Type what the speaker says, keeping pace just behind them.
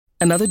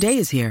Another day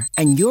is here,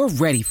 and you're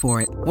ready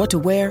for it. What to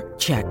wear?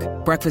 Check.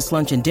 Breakfast,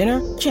 lunch, and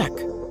dinner? Check.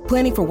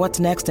 Planning for what's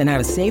next and how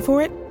to save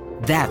for it?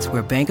 That's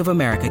where Bank of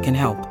America can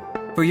help.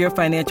 For your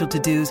financial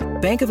to-dos,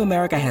 Bank of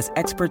America has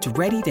experts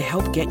ready to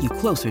help get you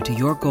closer to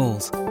your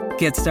goals.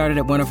 Get started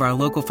at one of our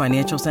local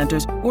financial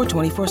centers or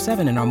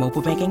 24/7 in our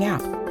mobile banking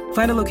app.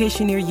 Find a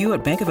location near you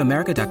at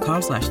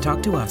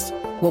bankofamerica.com/talktous.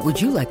 What would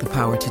you like the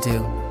power to do?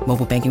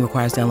 Mobile banking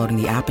requires downloading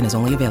the app and is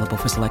only available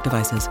for select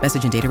devices.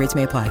 Message and data rates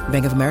may apply.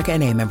 Bank of America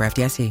N.A., member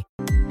FDIC.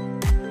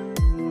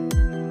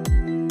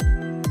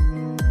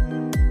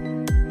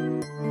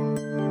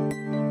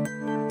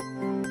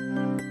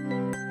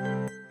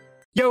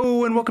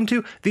 Yo, and welcome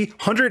to the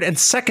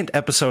 102nd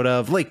episode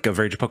of Lake of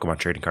Rage, a Pokemon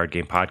Trading Card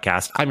Game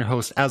Podcast. I'm your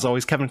host, as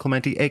always, Kevin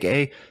Clementi,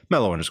 aka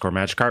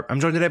Mellow_Magikarp.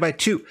 I'm joined today by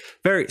two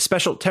very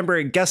special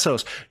temporary guest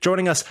hosts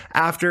joining us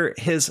after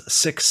his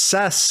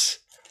success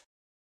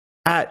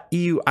at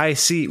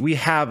EUIC. We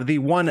have the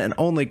one and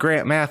only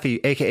Grant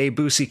Matthew, aka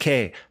Boo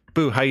CK.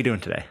 Boo, how you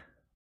doing today?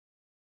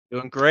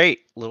 Doing great.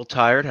 A little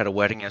tired. Had a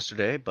wedding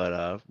yesterday,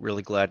 but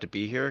really glad to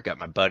be here. Got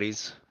my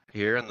buddies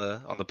here on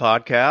the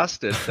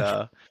podcast,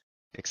 and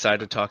excited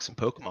to talk some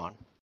Pokemon.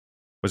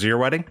 Was it your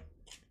wedding?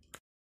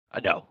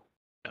 No.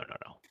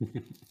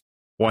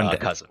 One day.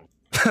 Cousin.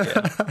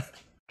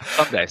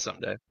 Yeah.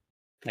 Someday.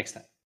 Next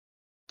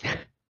time.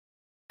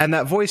 And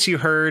that voice you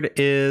heard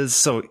is,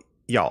 so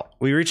y'all,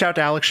 we reached out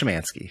to Alex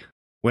Szymanski,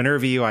 winner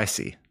of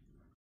EUIC.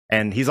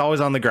 And he's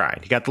always on the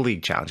grind. He got the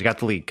League Challenge. He got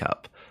the League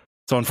Cup.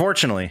 So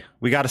unfortunately,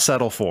 we got to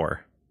settle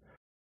for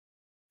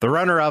the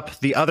runner-up,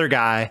 the other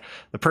guy,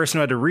 the person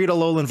who had to read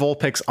Alolan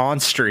Vulpix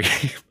on stream.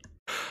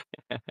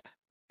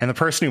 And the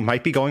person who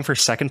might be going for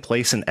second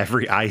place in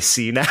every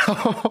IC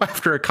now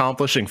after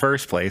accomplishing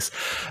first place,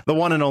 the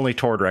one and only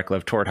Tord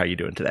Reklev. Tord, how you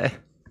doing today?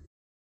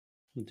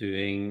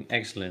 Doing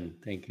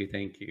excellent. Thank you.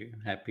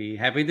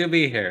 Happy to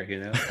be here,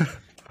 you know.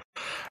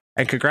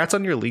 And congrats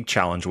on your League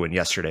Challenge win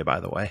yesterday, by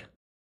the way.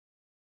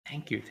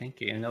 Thank you.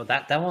 You know,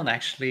 that one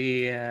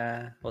actually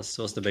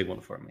was the big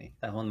one for me.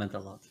 That one meant a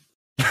lot.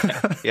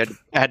 You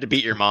had to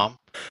beat your mom.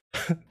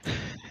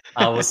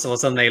 I was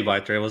a nail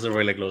biter. It was a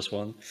really close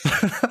one.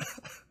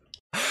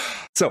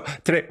 So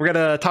today we're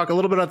going to talk a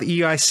little bit about the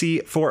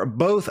EUIC for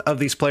both of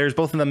these players.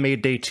 Both of them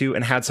made day two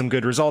and had some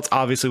good results.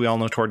 Obviously, we all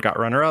know Tord got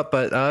runner-up,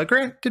 but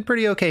Grant did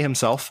pretty okay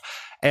himself.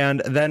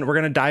 And then we're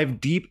going to dive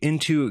deep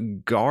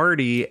into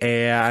Gardy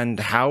and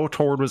how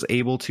Tord was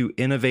able to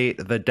innovate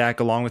the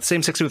deck along with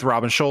same 60 with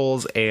Robin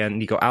Scholes and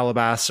Nico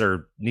Alabas,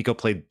 or Nico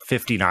played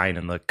 59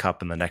 in the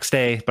cup in the next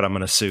day, but I'm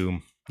going to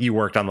assume you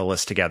worked on the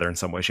list together in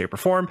some way, shape, or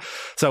form.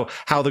 So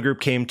how the group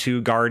came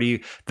to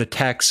Gardy, the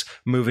techs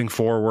moving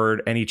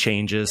forward, any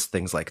changes,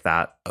 things like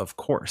that, of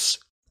course.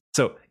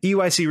 So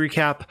EUIC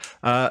recap.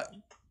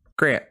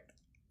 Grant,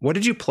 what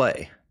did you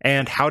play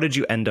and how did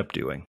you end up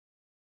doing?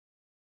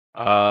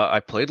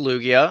 I played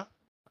Lugia,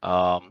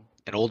 an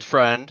old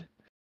friend.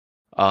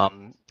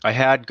 I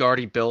had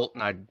Gardy built,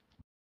 and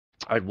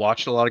I'd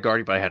watched a lot of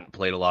Gardy, but I hadn't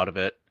played a lot of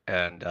it.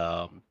 And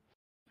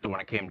when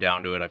it came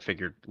down to it, I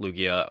figured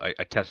Lugia.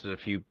 I tested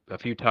a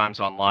few times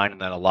online,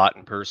 and then a lot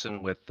in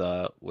person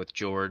with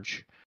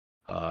George,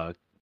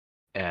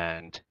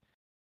 and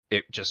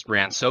it just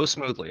ran so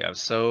smoothly. I was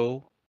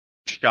so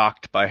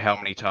shocked by how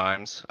many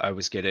times I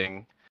was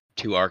getting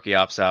 2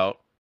 Archeops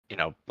out, you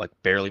know, like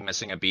barely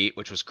missing a beat,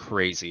 which was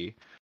crazy.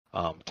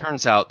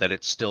 Turns out that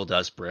it still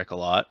does brick a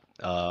lot.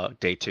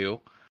 Day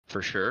 2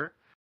 for sure,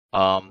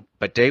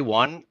 but day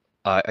 1,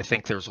 I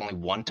think there was only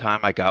one time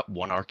I got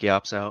 1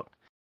 Archeops out.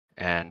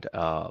 And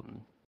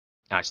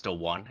I still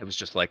won. It was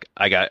just like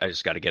I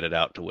just got to get it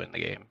out to win the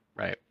game,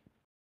 right?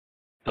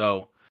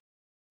 So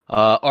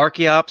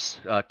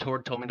Archeops,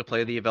 Tord told me to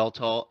play the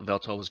Yveltal.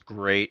 Yveltal was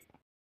great.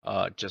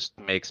 Just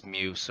makes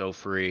Mew so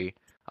free.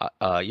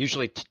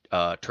 Usually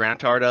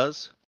Tyranitar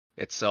does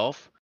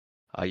itself.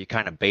 You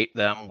kind of bait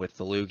them with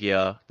the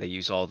Lugia. They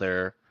use all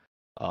their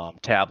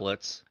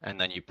tablets, and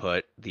then you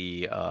put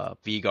the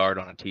V-Guard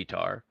on a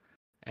T-Tar,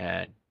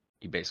 and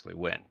you basically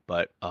win.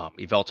 But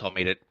Yveltal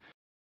made it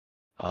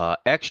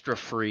extra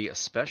free,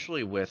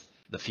 especially with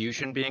the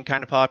fusion being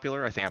kind of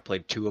popular. I think I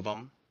played 2 of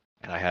them,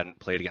 and I hadn't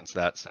played against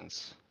that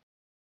since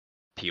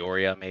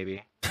Peoria,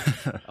 maybe.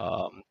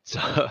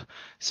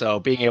 So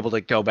being able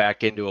to go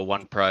back into a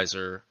 1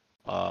 prizer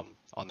on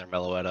their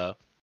Meloetta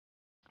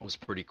was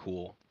pretty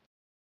cool.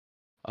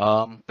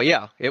 But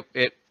yeah,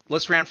 it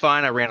list ran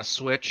fine. I ran a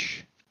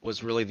switch.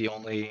 Was really the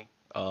only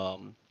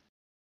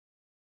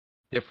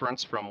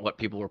difference from what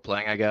people were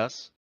playing, I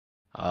guess.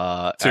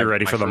 So you're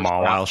ready for the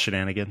Mawile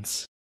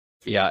shenanigans?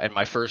 Yeah, and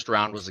my first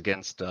round was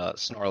against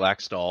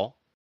Snorlax Doll.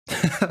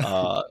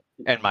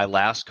 And my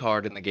last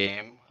card in the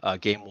game,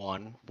 game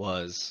 1,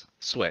 was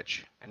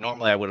Switch. And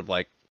normally I would have,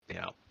 like, you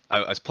know,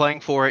 I was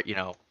playing for it, you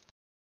know,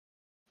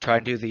 try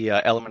and do the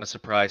element of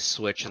surprise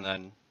switch and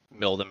then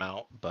mill them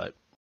out, but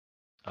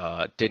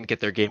didn't get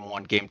their game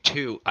 1. Game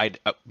 2,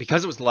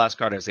 because it was the last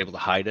card, I was able to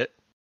hide it.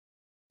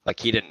 Like,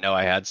 he didn't know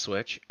I had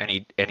Switch, and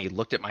he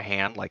looked at my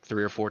hand like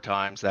 3 or 4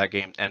 times that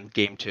game, and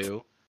game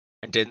 2,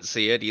 and didn't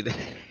see it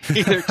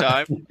either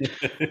time.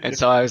 And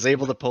so I was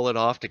able to pull it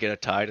off to get a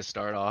tie to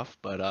start off.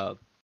 But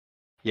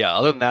yeah,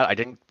 other than that,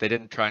 they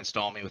didn't try and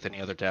stall me with any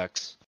other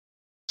decks.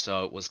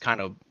 So it was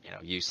kind of,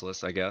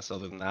 useless, I guess,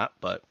 other than that.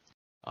 But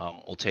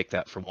we'll take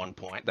that for 1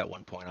 point. That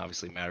 1 point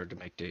obviously mattered to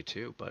make day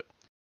 2. But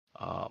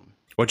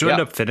what'd you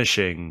end up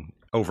finishing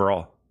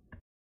overall?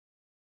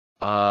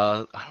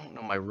 I don't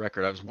know my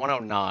record. I was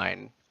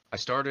 109. I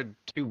started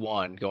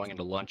 2-1 going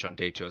into lunch on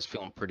day 2. I was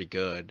feeling pretty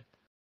good.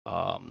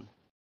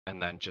 And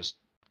then just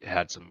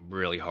had some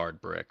really hard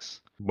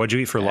bricks. What'd you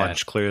eat for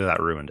lunch? Clearly that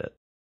ruined it.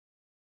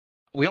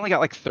 We only got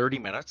like 30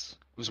 minutes.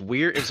 It was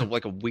weird. It was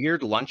like a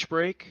weird lunch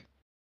break.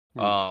 It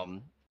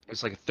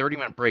was like a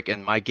 30-minute break,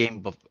 and my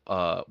game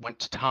went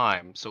to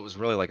time, so it was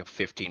really like a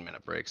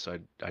 15-minute break. So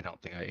I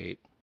don't think I ate.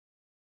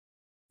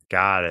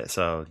 Got it.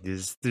 So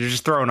they're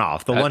just thrown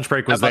off. The lunch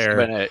break was that must there.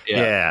 Have been it.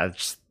 Yeah.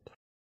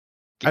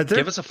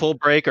 Give us a full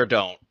break or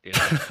don't.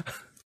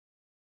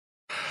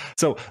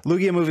 So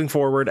Lugia moving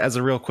forward as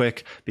a real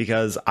quick,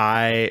 because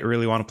I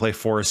really want to play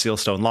Forest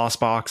Sealstone Lost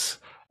Box,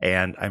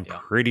 and I'm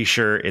pretty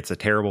sure it's a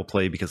terrible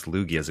play because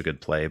Lugia is a good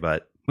play.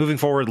 But moving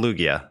forward,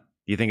 Lugia, do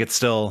you think it's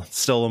still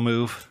a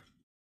move?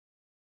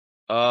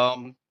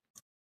 I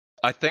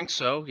think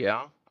so.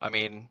 Yeah. I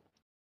mean,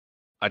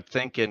 I'd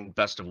think in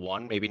best of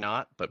 1, maybe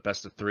not, but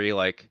best of 3,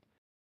 like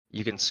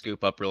you can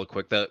scoop up real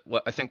quick.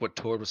 I think what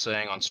Tord was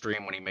saying on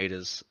stream when he made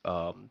his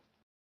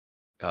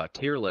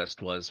tier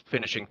list was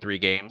finishing 3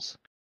 games.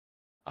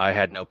 I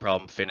had no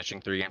problem finishing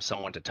 3 games,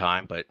 some went to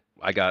time, but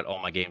I got all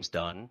my games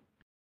done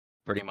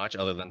pretty much,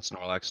 other than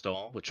Snorlax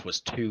Stall, which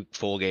was 2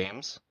 full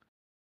games.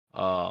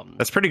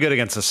 That's pretty good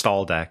against a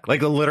stall deck,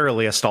 like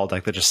literally a stall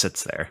deck that just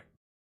sits there.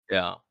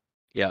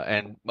 Yeah,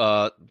 and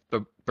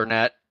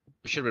Burnett,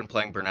 we should have been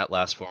playing Burnett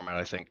last format,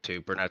 I think,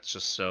 too. Burnett's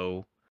just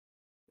so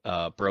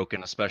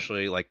broken,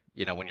 especially like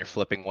when you're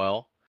flipping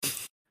well.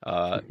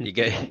 You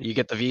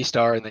get the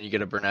V-Star and then you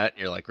get a Burnett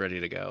and you're like ready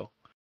to go.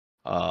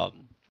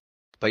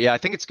 But yeah, I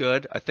think it's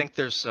good. I think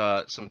there's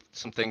some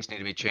things need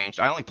to be changed.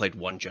 I only played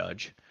 1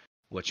 judge,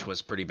 which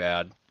was pretty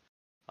bad.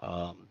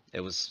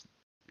 It was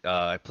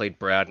I played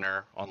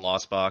Bradner on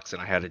Lost Box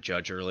and I had a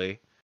judge early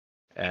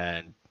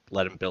and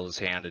let him build his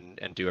hand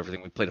and do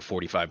everything. We played a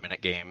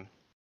 45-minute game.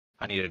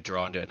 I needed to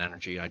draw into an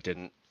energy. I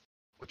didn't,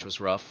 which was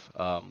rough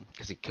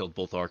because he killed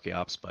both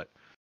Archeops. But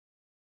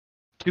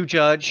 2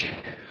 judge.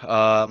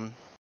 I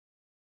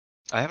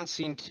haven't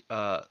seen.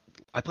 I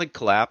played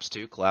Collapse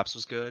too. Collapse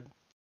was good.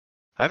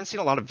 I haven't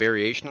seen a lot of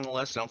variation in the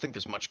list. I don't think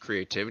there's much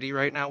creativity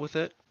right now with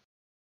it.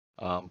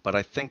 But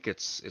I think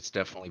it's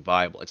definitely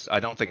viable. I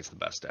don't think it's the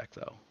best deck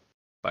though,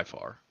 by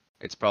far.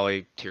 It's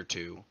probably tier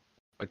 2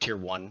 or tier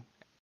 1.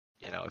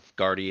 If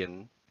Guardy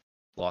and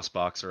Lost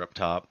Box are up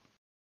top.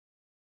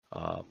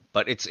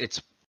 But it's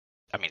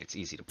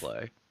easy to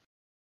play.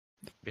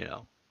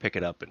 Pick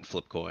it up and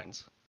flip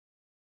coins.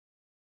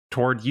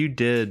 Tord, you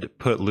did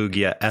put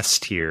Lugia S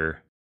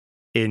tier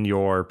in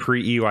your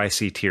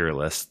pre-EUIC tier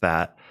list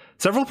that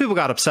several people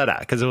got upset at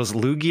because it was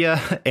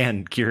Lugia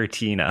and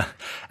Giratina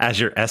as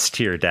your S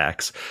tier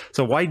decks.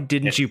 So why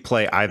didn't you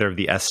play either of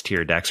the S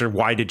tier decks, or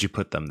why did you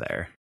put them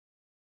there?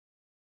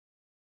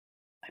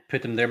 I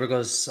put them there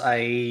because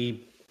I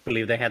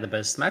believe they had the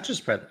best matches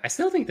spread. I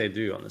still think they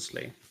do,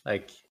 honestly.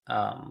 Like,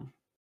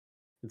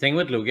 the thing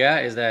with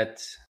Lugia is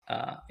that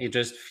it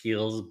just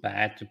feels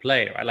bad to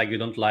play, right? Like, you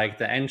don't like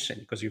the engine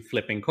because you're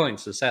flipping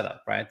coins to set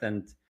up, right?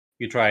 And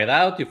you try it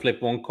out, you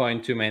flip 1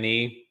 coin too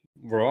many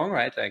wrong,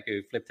 right? Like,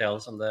 you flip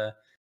tails on the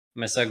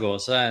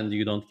Mesagosa and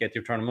you don't get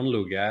your turn on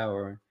Lugia,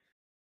 or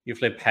you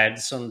flip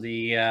heads on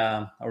the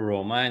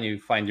Aroma and you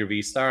find your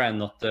V-Star and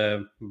not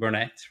the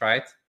Burnett,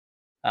 right?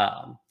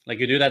 Like,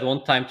 you do that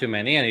 1 time too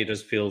many and it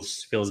just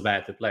feels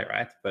bad to play,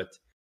 right? But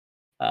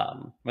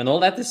when all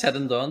that is said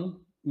and done,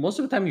 most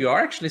of the time you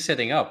are actually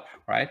setting up,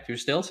 right? You're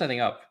still setting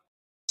up.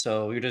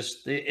 So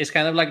it's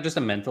kind of like just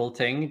a mental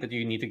thing that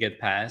you need to get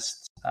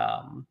past,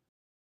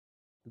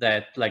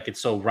 that like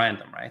it's so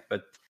random, right?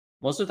 But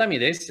most of the time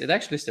it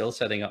actually still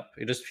setting up.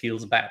 It just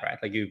feels bad, right?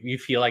 Like you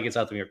feel like it's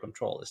out of your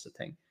control is the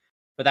thing.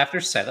 But after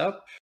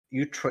setup,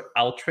 you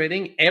out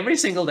trading every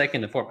single deck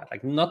in the format.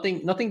 Like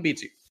nothing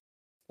beats you.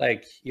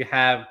 Like, you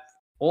have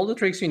all the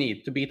tricks you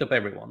need to beat up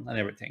everyone and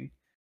everything,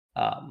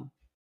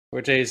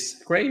 which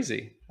is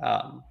crazy.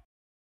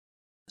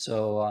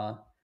 So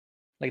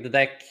like, the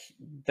deck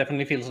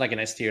definitely feels like an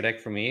S tier deck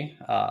for me.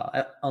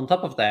 On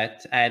top of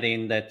that, add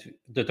in that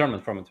the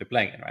tournament format we're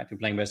playing in, right? We're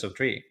playing best of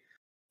 3,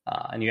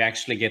 and you're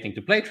actually getting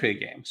to play 3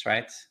 games,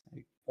 right?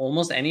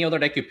 Almost any other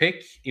deck you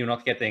pick, you're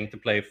not getting to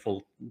play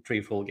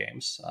 3 full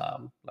games,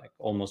 like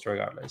almost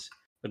regardless.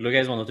 But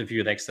Lugia is one of the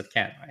few decks that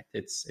can, right?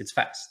 It's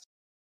fast,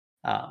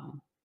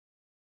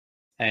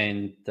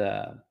 and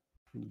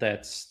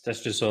that's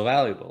just so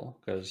valuable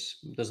because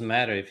it doesn't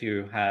matter if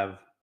you have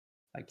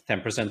like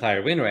 10%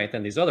 higher win rate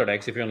than these other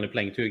decks. If you're only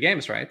playing 2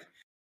 games, right,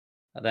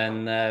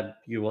 then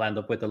you will end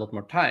up with a lot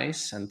more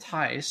ties, and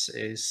ties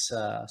is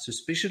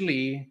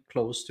suspiciously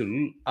close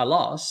to a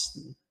loss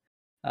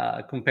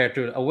compared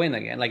to a win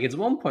again. Like, it's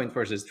 1 point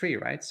versus 3,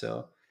 right?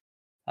 So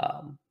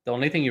The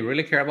only thing you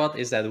really care about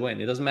is that win.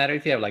 It doesn't matter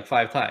if you have like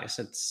 5 ties.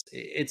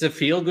 It's a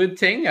feel-good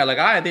thing. You're like,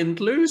 I didn't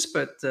lose,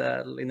 but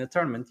in a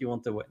tournament, you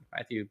want to win,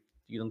 right? You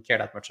don't care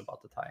that much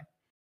about the tie.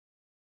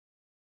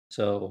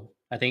 So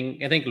I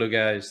think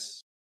Lugia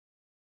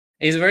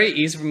is very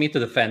easy for me to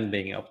defend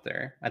being up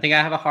there. I think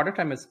I have a harder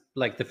time with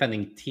like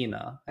defending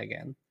Tina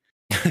again.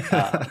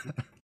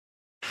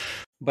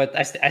 But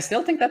I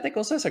still think that deck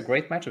also has a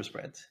great matchup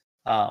spread.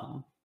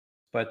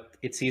 But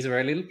it sees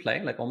very little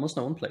play, like almost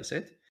no one plays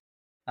it.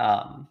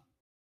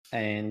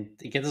 And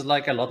it gets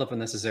like a lot of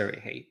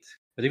unnecessary hate.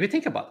 But if you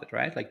think about it,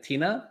 right? Like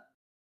Tina,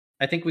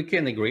 I think we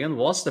can agree on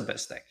was the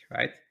best deck,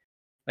 right?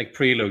 Like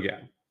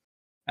pre-Lugia.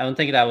 I don't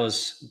think that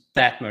was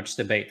that much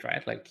debate,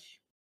 right? Like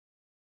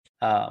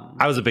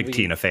I was a big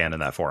Tina fan in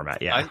that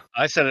format, yeah.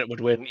 I said it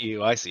would win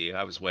EUIC.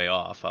 I was way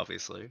off,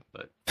 obviously,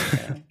 but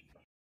yeah.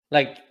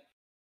 Like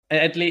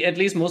at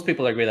least most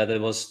people agree that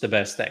it was the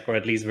best deck, or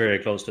at least very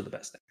close to the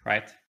best deck,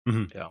 right?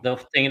 Mm-hmm. Yeah. The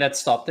thing that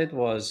stopped it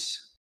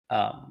was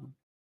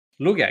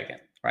Lugia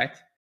again, right?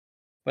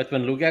 But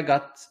when Lugia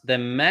got the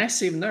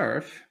massive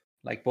nerf,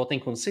 like both in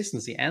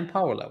consistency and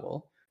power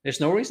level, there's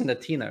no reason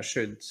that Tina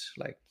should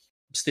like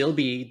still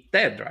be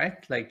dead,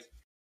 right? Like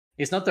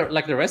it's not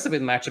like the rest of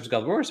it matchups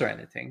got worse or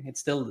anything. It's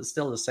still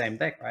the same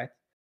deck, right?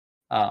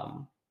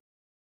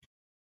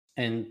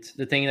 And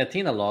the thing that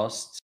Tina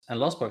lost and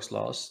Lostbox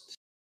lost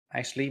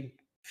actually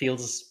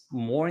feels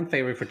more in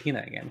favor for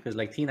Tina again, because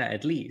like Tina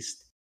at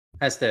least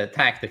has the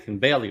attack that can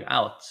bail you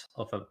out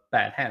of a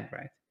bad hand,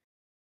 right?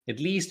 At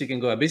least you can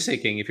go Abyss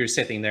Seeking if you're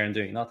sitting there and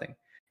doing nothing.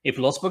 If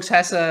Lostbox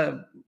has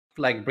a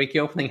like break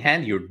your opening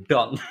hand, you're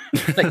done.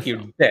 Like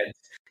you're dead.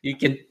 You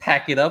can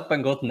pack it up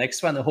and go to the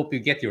next one and hope you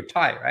get your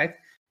tie, right?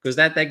 Because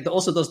that deck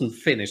also doesn't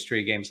finish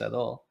 3 games at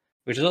all,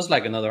 which is also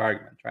like another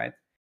argument, right?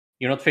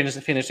 You're not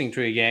finishing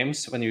 3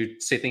 games when you're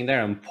sitting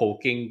there and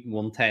poking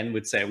 110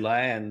 with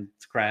Sableye and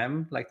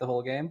Cram like the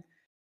whole game.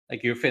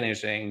 Like you're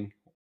finishing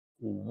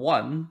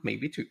 1,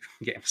 maybe 2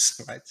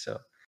 games, right? So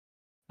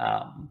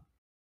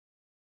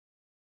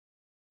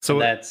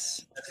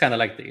that's kind of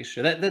like the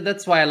issue.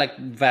 That's why I like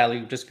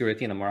value just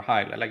Giratina more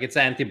highly. Like it's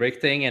an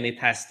anti-brick thing, and it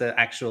has the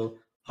actual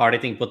hard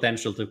hitting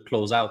potential to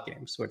close out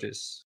games, which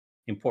is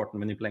important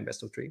when you're playing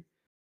best of 3.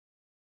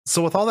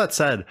 So with all that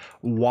said,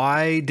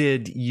 why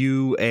did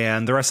you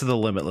and the rest of the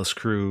Limitless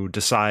crew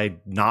decide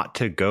not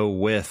to go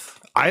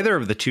with either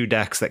of the 2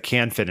 decks that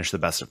can finish the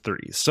best of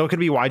 3s? So it could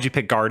be, why'd you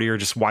pick Guardy, or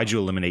just why'd you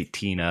eliminate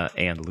Tina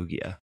and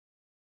Lugia?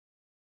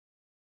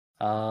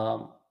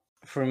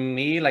 For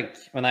me, like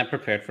when I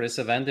prepared for this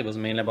event, it was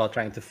mainly about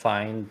trying to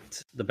find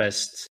the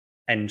best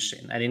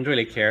engine. I didn't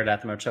really care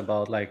that much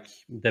about like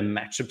the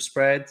matchup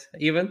spread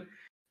even,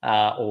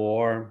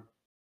 or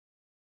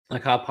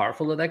like how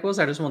powerful the deck was.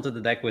 I just wanted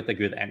the deck with a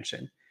good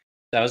engine.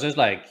 So I was just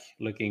like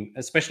looking,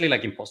 especially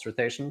like in post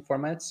rotation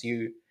formats,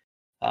 you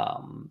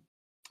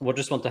would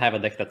just want to have a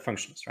deck that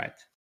functions, right?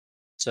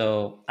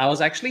 So I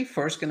was actually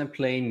first going to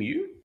play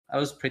Mew. I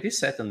was pretty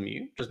set on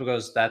Mew just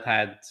because that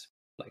had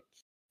like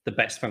the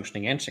best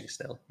functioning engine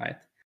still, right?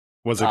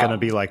 Was it going to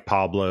be like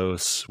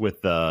Pablo's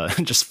with the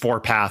just 4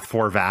 path,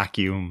 4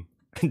 vacuum,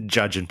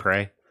 Judge and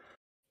Pray?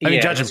 I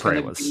mean, Judge and Pray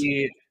was...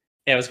 it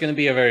was going to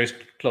be a very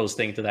close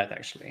thing to that,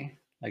 actually.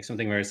 Like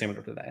something very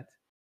similar to that.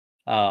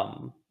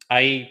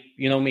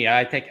 You know me,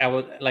 I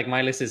would like,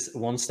 my list is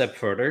one step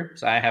further.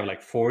 So I have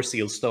like 4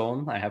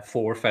 Sealstone, I have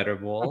 4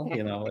 Featherball,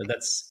 you know,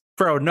 that's...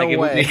 Bro, no like,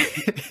 way.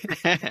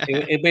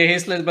 It'd be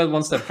his list, but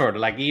one step further,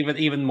 like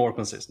even more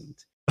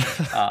consistent.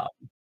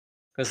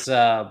 Because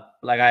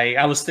like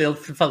I was still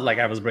felt like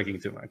I was breaking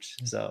too much.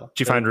 So did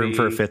you find room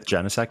for a 5th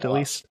Genesect at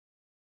least?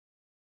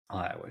 Oh,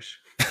 I wish.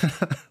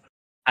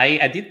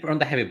 I did run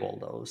the heavy ball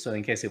though, so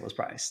in case it was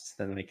priced,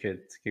 then we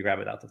could grab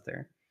it out of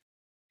there.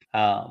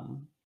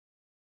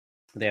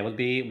 There would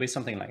be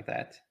something like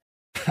that.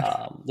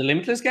 The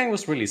Limitless gang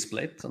was really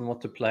split on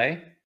what to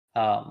play.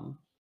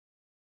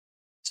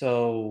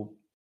 So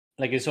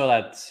like you saw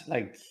that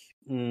like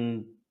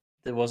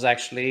there was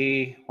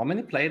actually, how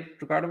many played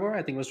Gardevoir?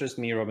 I think it was just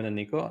me, Robin, and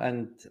Nico,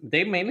 and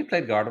they mainly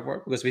played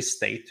Gardevoir because we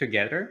stayed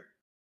together.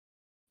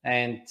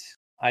 And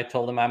I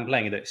told them, I'm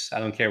playing this. I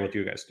don't care what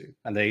you guys do.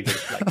 And they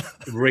just like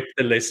ripped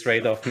the list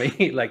right off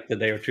me like the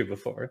day or 2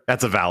 before.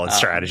 That's a valid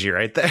strategy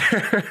right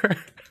there.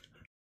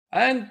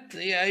 And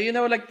yeah, you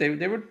know, like they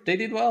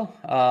did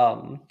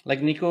well.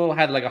 Like Nico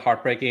had like a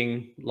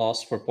heartbreaking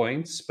loss for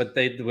points, but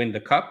they did win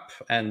the cup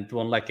and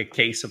won like a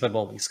case of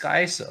Evolving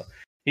Skies. So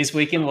his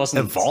weekend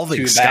wasn't Evolving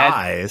too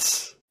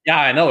Skies. Bad.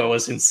 Yeah, I know, it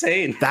was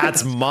insane.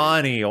 That's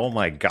money. Oh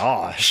my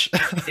gosh.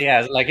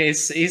 Yeah, like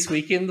his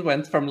weekend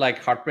went from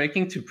like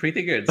heartbreaking to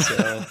pretty good.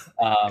 So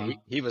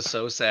he was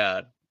so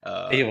sad.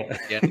 He was.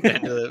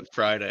 End of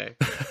Friday.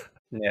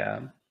 Yeah.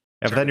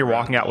 But then you're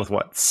walking out with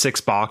what,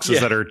 6 boxes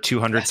that are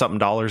 $200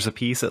 something a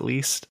piece at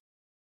least.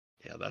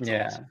 Yeah, that's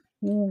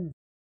awesome.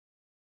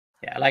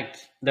 Yeah, like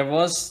there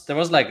was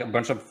like a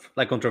bunch of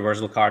like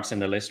controversial cards in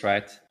the list,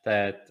 right?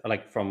 That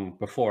like from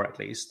before at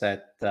least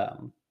that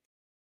kind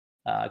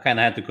of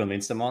had to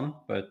convince them on,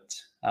 but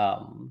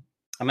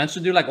I managed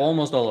to do like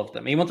almost all of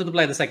them. He wanted to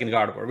play the second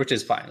Gardevoir, which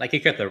is fine. Like he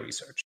cut the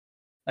research.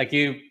 Like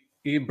you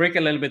break a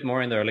little bit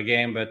more in the early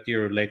game, but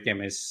your late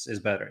game is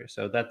better.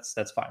 So that's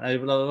fine. It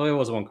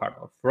was one card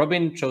off.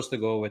 Robin chose to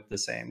go with the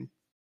same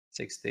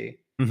 60.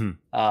 Mm-hmm.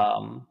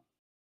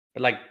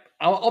 But like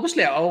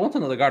obviously I want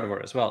another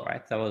Gardevoir as well,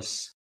 right?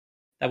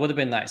 That would have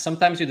been nice.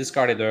 Sometimes you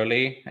discard it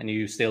early and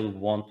you still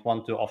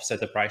want to offset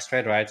the price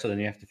trade, right? So then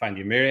you have to find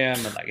your Miriam,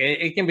 and like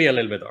it can be a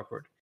little bit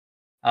awkward.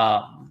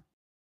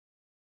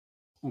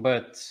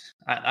 But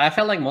I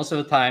felt like most of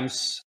the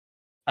times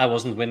I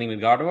wasn't winning with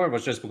Gardevoir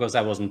was just because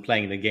I wasn't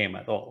playing the game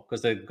at all.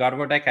 Because the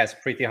Gardevoir deck has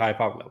pretty high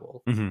power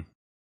level. Mm-hmm.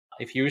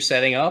 If you're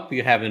setting up,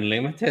 you have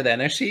unlimited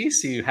energy,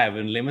 so you have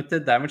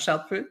unlimited damage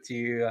output.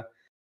 You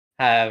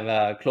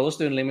have close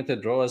to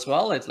unlimited draw as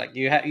well. It's like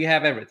you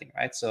have everything,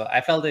 right? So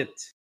I felt it.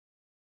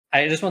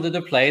 I just wanted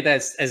to play it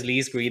as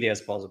least greedy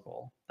as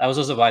possible. That was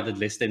also why the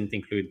list didn't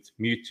include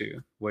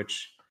Mewtwo,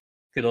 which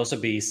could also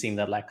be seen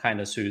that like kind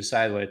of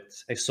suicide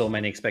with so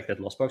many expected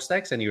lost box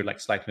decks, and you're like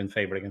slightly in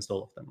favor against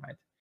all of them, right?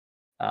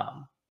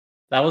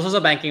 That was also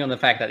banking on the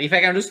fact that if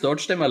I can just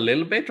dodge them a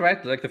little bit,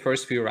 right, like the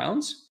first few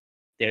rounds,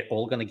 they're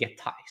all gonna get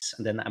ties,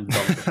 and then I'm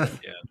done with them.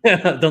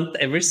 Yeah. Don't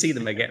ever see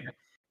them again.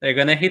 They're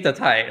gonna hit a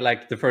tie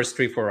like the first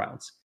 3-4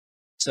 rounds.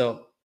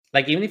 So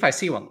like even if I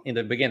see one in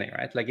the beginning,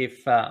 right, like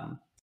if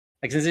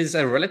like since it's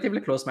a relatively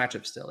close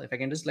matchup still, if I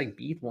can just like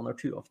beat 1 or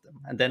 2 of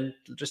them and then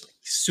just like,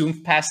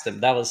 zoom past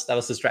them, that was the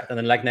strat, and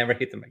then like never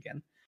hit them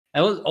again.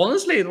 And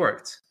honestly it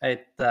worked. I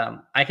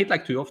hit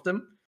like 2 of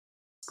them,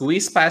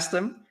 squeezed past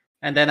them,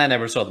 and then I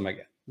never saw them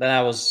again. Then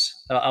I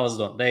was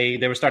done. They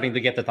were starting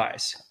to get the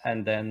ties,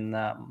 and then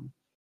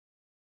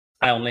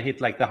I only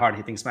hit like the hard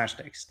hitting smash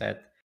decks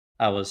that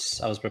I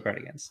was prepared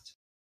against.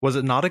 Was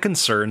it not a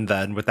concern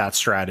then with that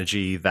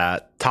strategy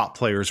that top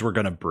players were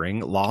going to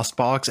bring Lost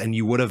Box and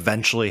you would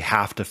eventually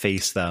have to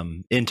face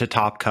them into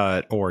Top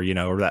Cut or,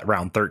 or that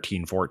round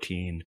 13,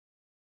 14,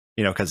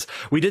 because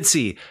we did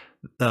see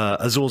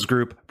Azul's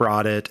group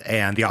brought it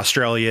and the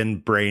Australian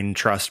Brain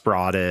Trust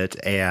brought it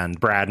and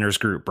Bradner's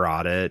group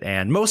brought it,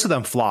 and most of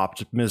them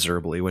flopped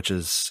miserably, which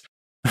is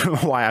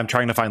why I'm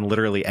trying to find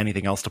literally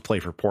anything else to play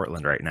for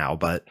Portland right now.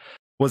 But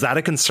was that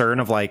a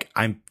concern of like,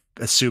 I'm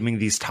assuming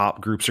these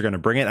top groups are going to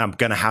bring it, I'm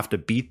going to have to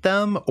beat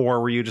them?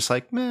 Or were you just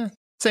like, meh,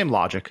 same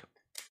logic?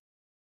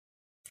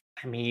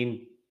 I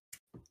mean,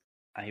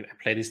 I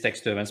played these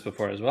decks to events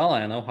before as well.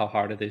 I know how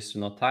hard it is to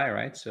not tie,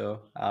 right?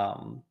 So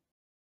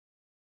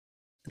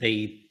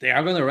they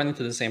are going to run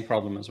into the same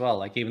problem as well.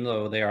 Like even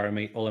though they are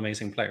all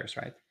amazing players,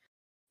 right?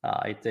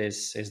 It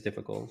is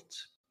difficult.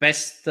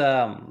 Best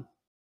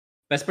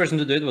person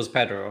to do it was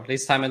Pedro.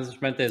 His time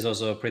management is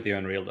also pretty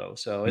unreal though.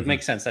 So it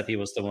makes sense that he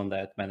was the one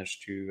that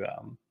managed to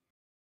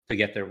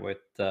get there with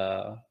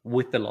the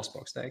Lost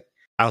Box deck.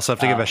 I also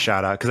have to give a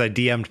shout out because I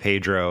DM'd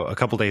Pedro a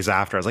couple days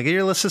after. I was like, hey,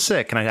 your list is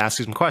sick. Can I ask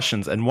you some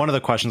questions? And one of the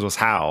questions was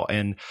how.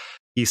 And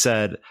he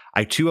said,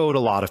 I 2-0'd a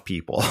lot of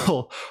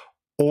people.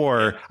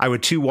 Or I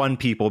would 2-1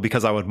 people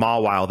because I would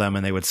Mawile them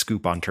and they would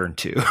scoop on turn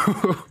 2.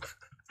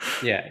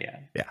 Yeah.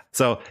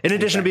 So in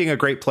addition to being a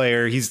great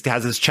player, he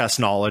has his chess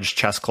knowledge.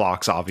 Chess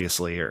clocks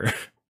obviously are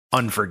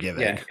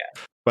unforgiving. Yeah.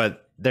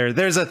 But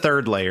there's a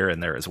third layer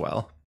in there as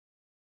well.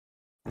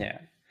 Yeah.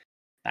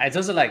 It's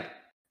also like,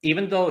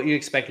 even though you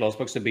expect Lost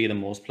Box to be the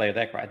most played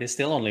deck, right, there's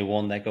still only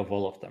one deck of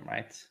all of them,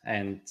 right?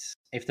 And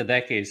if the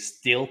deck is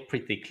still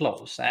pretty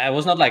close, I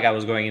was not like I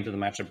was going into the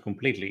matchup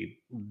completely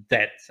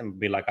dead and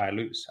be like, I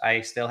lose.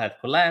 I still had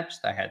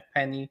Collapsed, I had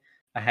Penny,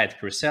 I had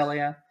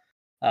Cresselia,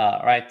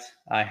 right?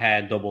 I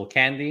had Double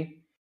Candy,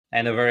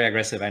 and a very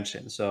aggressive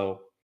engine. So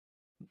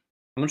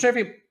I'm not sure if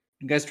you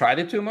guys tried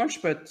it too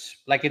much, but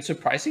like it's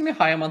surprisingly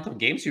high amount of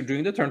games you're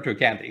doing the turn 2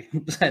 Candy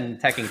and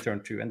attacking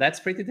turn 2. And that's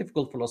pretty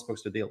difficult for Lost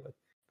Box to deal with.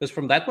 Because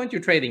from that point,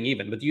 you're trading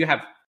even, but you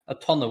have a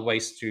ton of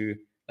ways to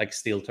like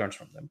steal turns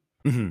from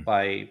them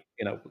by,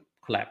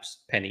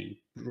 Collapse,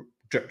 Penny,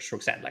 Judge,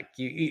 Roxanne. Like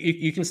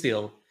you can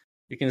steal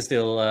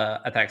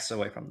attacks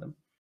away from them.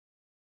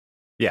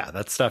 Yeah,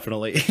 that's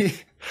definitely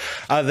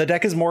the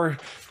deck is more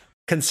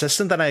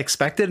consistent than I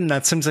expected, and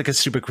that seems like a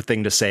stupid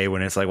thing to say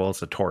when it's like, well,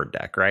 it's a Tord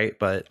deck, right?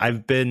 But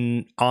I've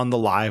been on the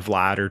live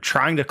ladder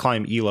trying to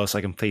climb Elo so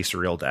I can face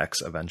real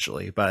decks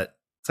eventually, but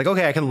it's like,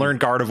 okay, I can learn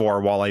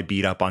Gardevoir while I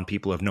beat up on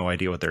people who have no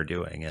idea what they're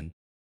doing. And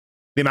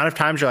the amount of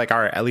times you're like, all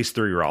right, at least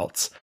 3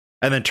 Ralts.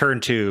 And then turn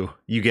 2,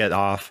 you get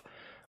off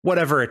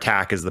whatever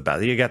attack is the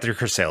best. You get the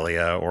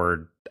Cresselia,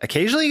 or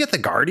occasionally you get the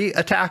Guardy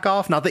attack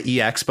off, not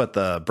the EX, but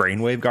the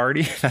Brainwave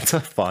Guardy. That's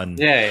a fun.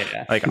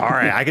 Yeah. Like, all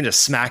right, I can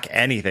just smack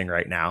anything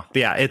right now. But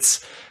yeah,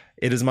 it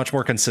is much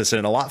more consistent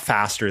and a lot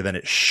faster than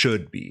it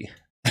should be,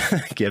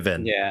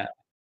 given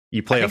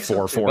you play a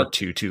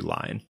 4-4-2-2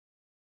 line.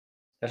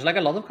 There's like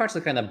a lot of cards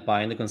that kind of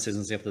bind the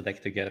consistency of the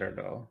deck together,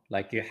 though.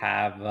 Like you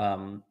have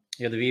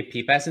the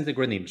VP pass into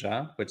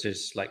Greninja, which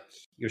is like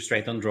you're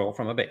straight on draw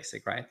from a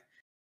basic, right?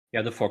 You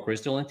have the 4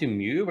 Crystal into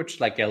Mew, which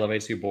like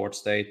elevates your board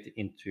state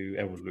into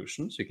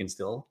Evolution, so you can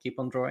still keep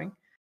on drawing.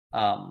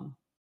 And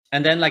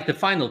then like the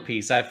final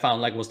piece I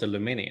found like was the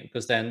Luminion,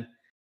 because then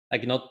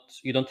like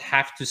you don't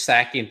have to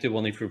sack into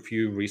one of your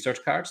few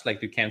research cards.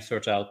 Like you can't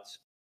search out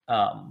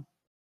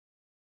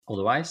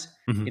otherwise.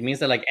 It means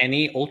that like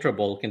any Ultra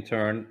Ball can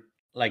turn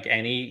like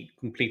any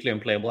completely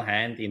unplayable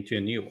hand into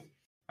a new one,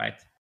 right?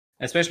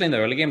 Especially in the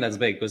early game, that's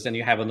big because then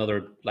you have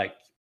another like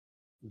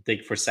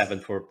dig for 7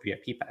 for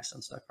VIP pass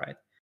and stuff, right?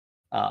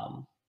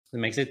 It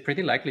makes it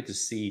pretty likely to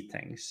see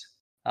things.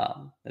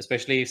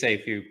 Especially say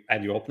if you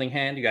add your opening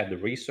hand, you add the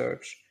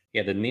research, you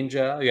add the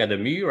ninja, you add the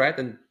Mew, right?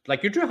 And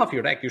like you drew half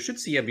your deck, you should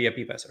see a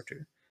VIP pass or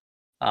two.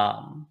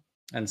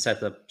 And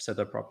set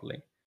up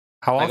properly.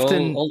 How like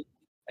often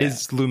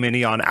is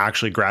Luminion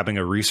actually grabbing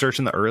a research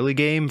in the early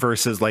game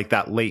versus like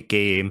that late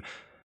game?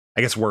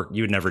 I guess you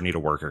would never need a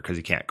worker because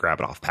you can't grab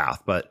it off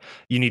path, but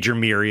you need your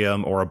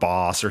Miriam or a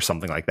boss or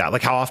something like that.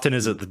 Like how often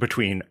is it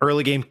between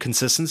early game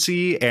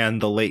consistency and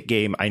the late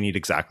game I need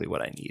exactly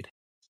what I need?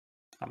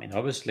 I mean,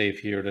 obviously,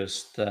 if you're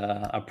just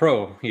a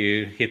pro,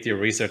 you hit your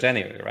research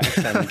anyway, right?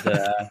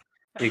 And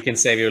you can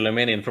save your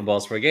Luminion for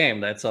boss per game.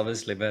 That's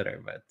obviously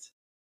better, but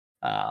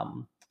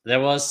there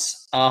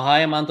was a high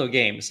amount of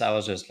games. I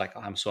was just like,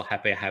 oh, I'm so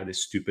happy I have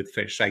this stupid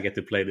fish. I get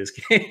to play this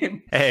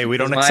game. Hey, we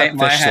don't accept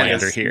fish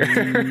slander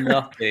here.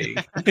 Nothing.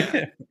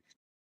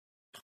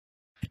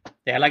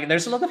 Yeah, like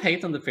there's a lot of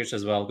hate on the fish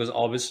as well, because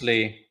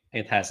obviously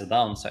it has a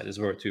downside. It's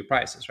worth 2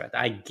 prices, right?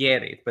 I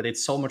get it, but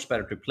it's so much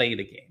better to play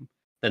the game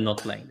than not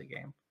playing the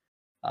game.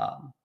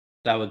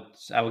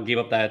 I would give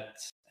up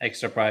that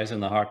extra price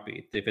in a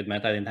heartbeat if it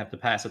meant I didn't have to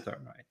pass a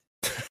turn, right?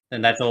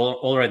 Then that's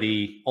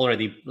already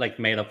like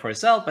made up for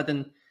itself. But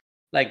then,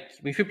 like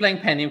if you're playing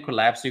Pentium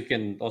Collapse, you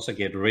can also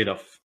get rid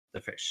of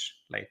the fish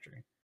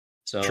later.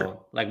 So True.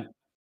 like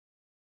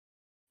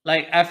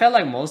I felt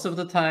like most of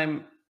the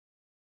time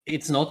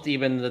it's not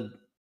even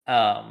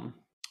a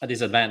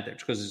disadvantage,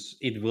 because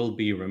it will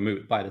be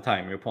removed by the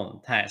time your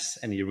opponent has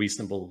any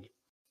reasonable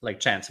like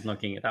chance of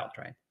knocking it out,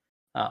 right?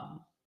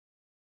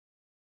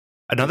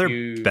 Another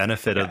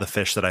benefit of the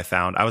fish that I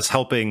found, I was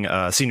helping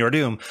Senior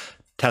Doom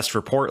test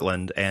for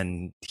Portland,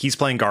 and he's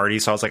playing Guardy,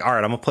 so I was like, all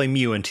right, I'm gonna play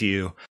Mew into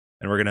you,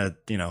 and we're gonna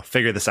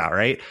figure this out,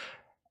 right?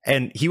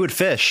 And he would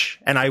fish,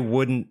 and I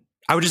would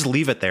just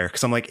leave it there,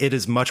 because I'm like, it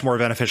is much more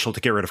beneficial to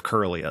get rid of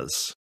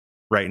Curlias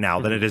right now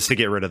than it is to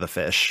get rid of the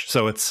fish.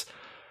 So it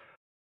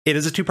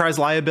is a 2 prize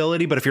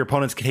liability, but if your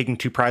opponent's taking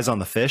 2 prize on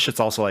the fish, it's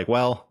also like,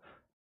 well,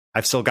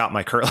 I've still got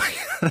my Curly,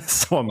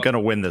 so I'm gonna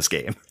win this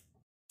game.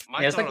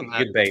 It's like a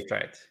good bait,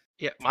 right?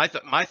 Yeah, my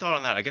thought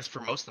on that, I guess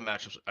for most of the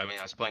matchups, I mean,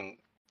 I was playing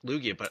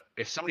Lugia, but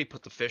if somebody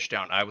put the fish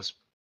down, I was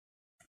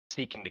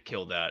seeking to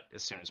kill that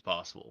as soon as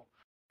possible.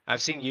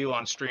 I've seen you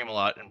on stream a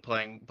lot and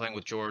playing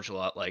with George a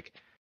lot. Like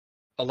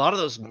a lot of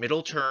those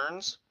middle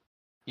turns,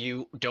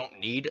 you don't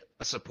need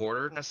a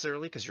supporter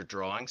necessarily because you're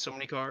drawing so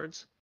many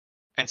cards,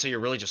 and so you're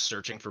really just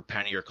searching for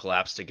Penny or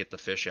Collapse to get the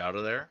fish out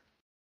of there.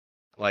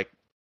 Like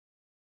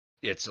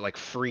it's like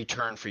free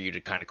turn for you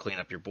to kind of clean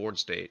up your board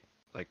state.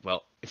 Like,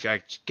 well, if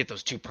I get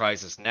those 2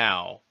 prizes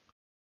now,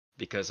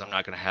 because I'm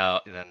not going to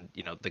have, then,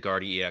 the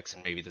Guardy EX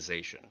and maybe the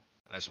Zacian.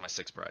 And those are my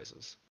 6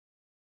 prizes.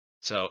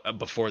 So,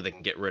 before they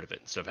can get rid of it,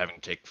 instead of having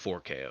to take 4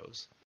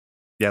 KOs.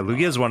 Yeah,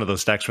 Lugia is one of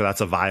those decks where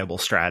that's a viable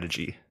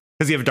strategy.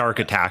 Because you have dark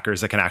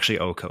attackers that can actually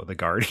OHKO the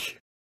Guardy.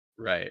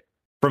 Right.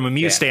 From a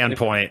Mew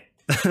standpoint,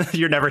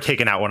 you're never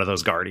taking out one of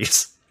those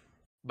Guardies.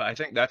 But I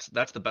think that's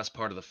the best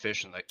part of the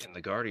fish in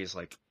the Guardy is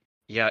like,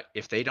 yeah,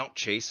 if they don't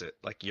chase it,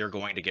 like you're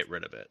going to get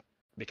rid of it.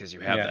 Because you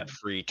have that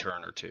free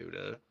turn or two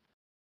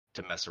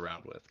to mess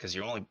around with. Because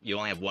you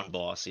only have one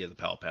boss. You have the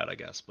Pal Pad, I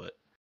guess, but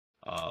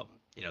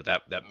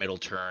that middle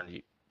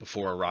turn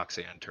before a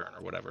Roxanne turn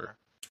or whatever.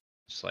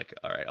 Just like,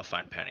 all right, I'll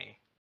find Penny,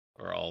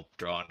 or I'll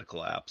draw into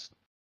Collapse,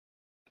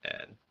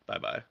 and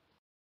bye.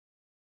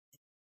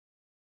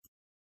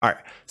 All right,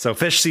 so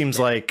fish seems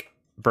like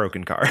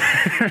broken card.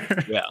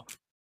 Yeah.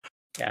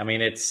 I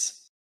mean,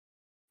 it's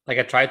like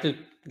I tried to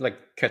like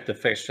cut the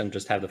fish and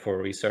just have the 4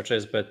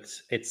 researches, but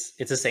it's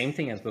the same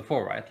thing as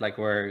before, right? Like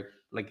where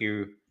like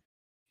you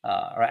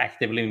are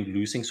actively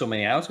losing so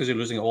many outs because you're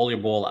losing all your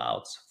ball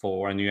outs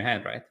for a new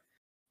hand, right?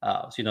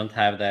 So you don't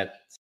have that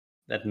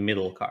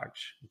middle card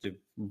to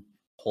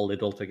hold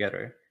it all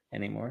together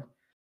anymore.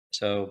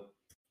 So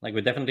like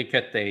we definitely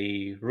cut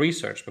the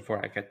research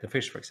before I cut the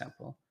fish, for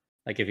example.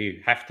 Like if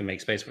you have to make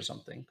space for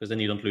something, because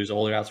then you don't lose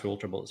all your outs for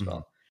Ultra Ball as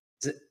well.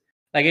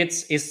 Like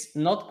it's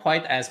not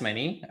quite as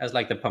many as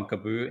like the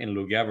Pumpkaboo in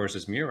Lugia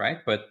versus Mew, right?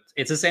 But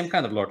it's the same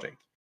kind of logic.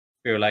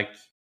 You're like,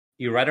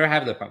 you rather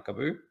have the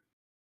Pumpkaboo,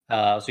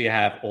 so you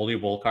have all your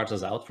ball cards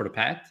as out for the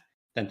path,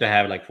 than to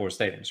have like 4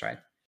 stadiums, right?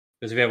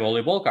 Because if you have all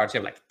your ball cards, you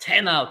have like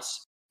 10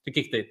 outs to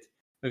kick it.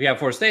 If you have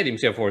 4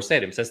 stadiums, you have 4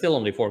 stadiums. That's still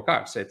only 4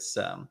 cards. It's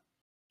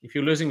if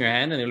you're losing your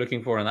hand and you're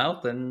looking for an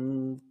out,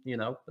 then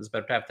it's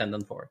better to have 10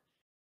 than 4.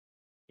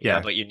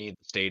 Yeah, but you need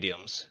the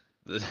stadiums.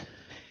 The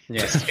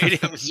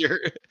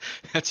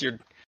stadiums,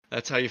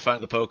 that's how you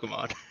find the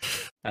Pokemon.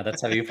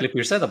 That's how you flip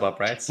your setup up,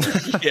 right?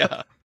 So.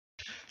 Yeah.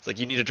 It's like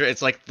you need to draw.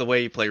 It's like the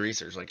way you play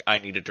research. Like I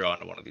need to draw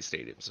into one of these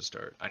stadiums to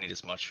start. I need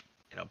as much,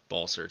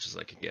 ball search as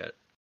I can get.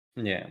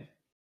 Yeah.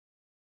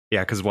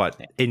 Yeah, because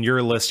in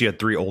your list you had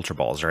 3 Ultra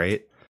Balls,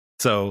 right?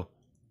 So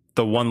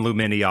the 1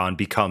 Luminion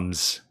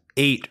becomes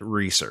 8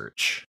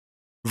 research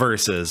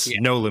versus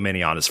no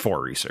Luminion is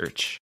 4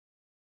 research.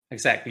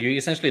 Exactly. You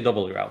essentially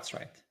double your outs,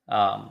 right?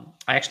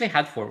 I actually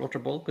had 4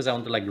 Ultra Ball because I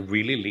wanted to like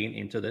really lean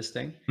into this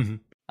thing.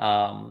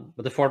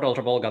 But the 4th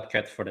Ultra Ball got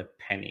cut for the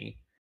penny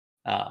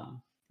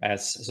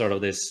as sort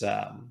of this.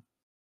 That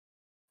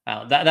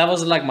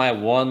was like my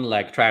one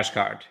like trash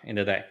card in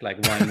the deck,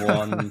 like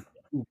one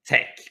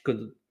tech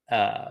could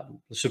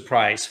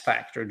surprise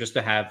factor, just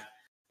to have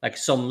like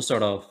some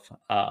sort of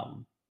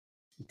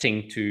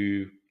thing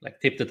to like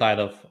tip the tide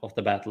of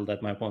the battle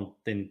that my opponent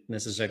didn't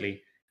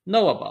necessarily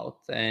know about.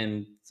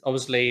 And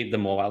obviously the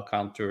mobile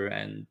counter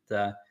and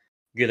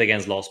good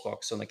against Lost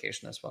Box on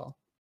occasion as well.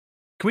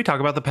 Can we talk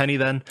about the penny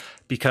then?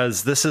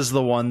 Because this is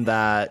the one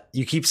that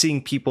you keep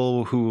seeing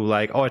people who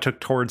like, oh, I took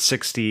towards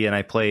 60 and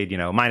I played,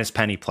 minus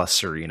penny plus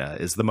Serena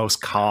is the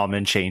most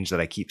common change that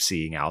I keep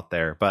seeing out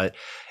there. But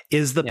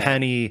is the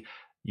penny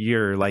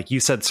your, like you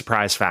said,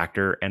 surprise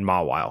factor and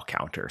Mawile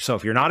counter? So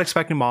if you're not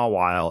expecting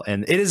Mawile,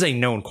 and it is a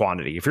known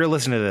quantity, if you're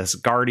listening to this,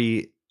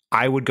 Gardy,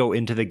 I would go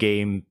into the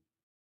game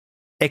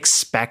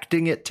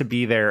expecting it to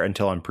be there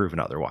until I'm proven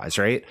otherwise,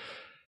 right?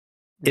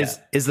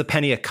 Is the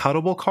penny a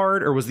cuttable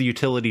card, or was the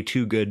utility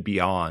too good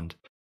beyond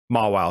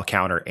Mawile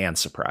counter and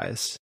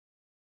surprise?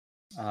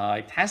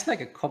 It has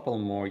like a couple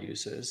more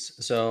uses.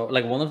 So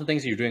like one of the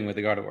things you're doing with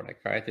the Gardevoir deck,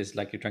 right, is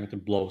like you're trying to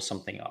blow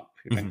something up.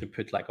 You're trying to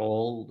put like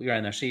all your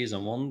energies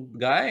on one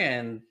guy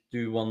and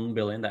do 1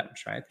 billion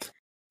damage, right?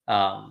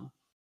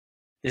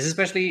 This is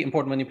especially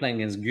important when you're playing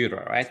against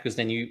Gura, right? Because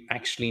then you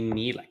actually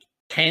need like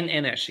 10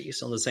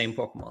 energies on the same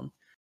Pokemon.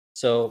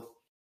 So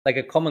like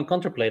a common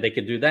counterplay they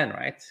could do then,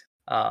 right?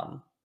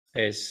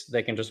 Is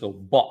they can just go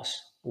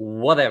boss,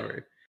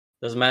 whatever.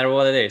 Doesn't matter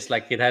what it is.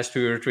 Like it has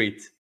to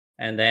retreat.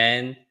 And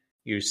then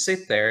you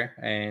sit there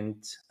and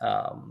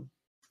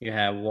you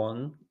have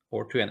 1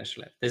 or 2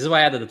 energy left. This is why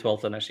I added the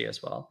 12th energy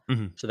as well.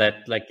 So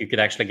that like you could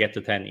actually get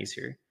to 10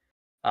 easier.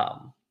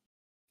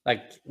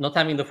 Like not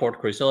having the 4th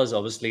crystal is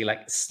obviously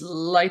like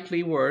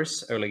slightly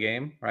worse early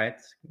game,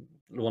 right?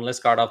 1 less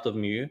card out of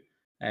Mew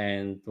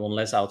and 1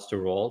 less outs to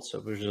roll. So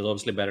which is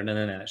obviously better than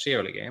an energy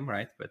early game,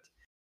 right? But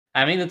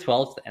having the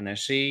 12th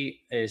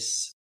energy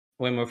is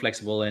way more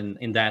flexible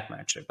in that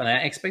matchup. And I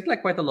expect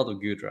like quite a lot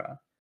of Gudra.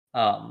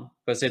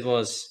 Because it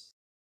was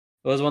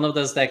one of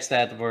those decks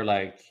that were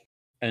like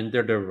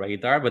under the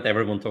radar, but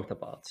everyone talked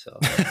about. So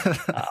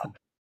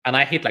and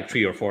I hit like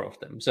 3 or 4 of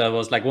them. So it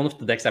was like one of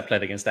the decks I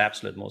played against the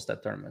absolute most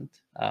that tournament.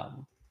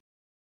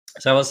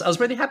 So I was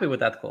pretty happy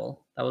with that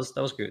call. That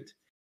was good.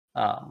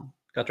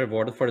 Got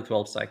rewarded for the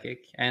 12th psychic.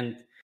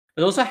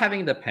 But also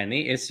having the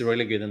penny is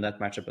really good in that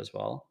matchup as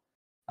well.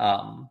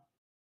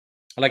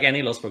 Like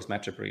any Lost Box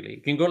matchup, really.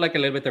 You can go like a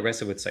little bit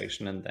aggressive with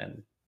Sation, and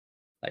then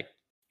like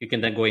you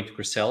can then go into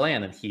Cresselia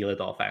and then heal it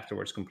off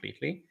afterwards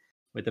completely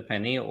with the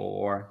penny,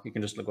 or you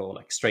can just go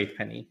like straight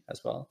penny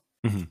as well.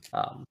 You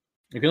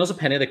can also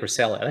penny the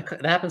Cresselia.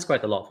 That happens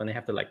quite a lot when they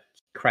have to like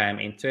cram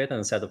into it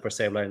and set up for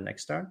Sableye the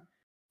next turn,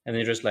 and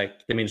you're just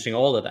like diminishing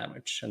all the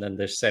damage, and then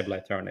the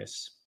Sableye turn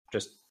is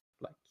just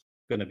like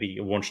going to be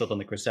a one shot on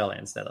the Cresselia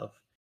instead of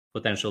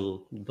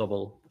potential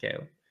double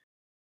KO.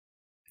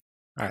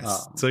 All right,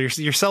 so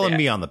you're selling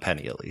me on the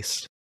penny at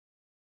least.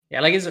 Yeah,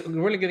 like it's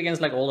really good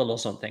against like all the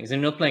loss on things. And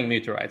you're not playing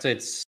Mewtwo, right? So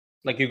it's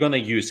like you're gonna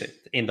use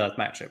it in that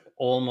matchup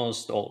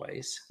almost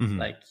always,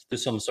 like to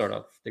some sort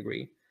of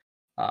degree.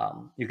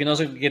 You can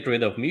also get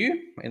rid of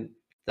Mew, and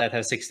that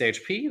has 60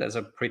 HP. That's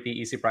a pretty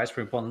easy price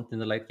for opponent in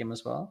the late game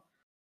as well.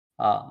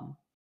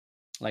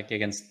 Like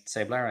against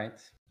Sableye,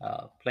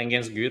 right? Playing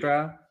against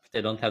Gudra, if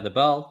they don't have the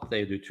belt,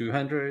 they do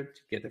 200,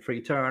 get a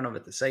free turn of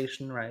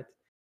Attackation, right?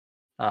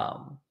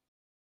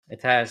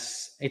 It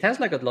has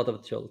like a lot of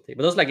utility.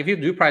 But it's like if you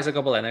do price a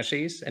couple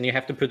energies and you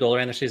have to put all your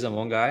energies on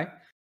one guy,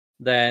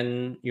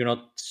 then you're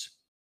not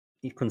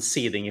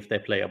conceding if they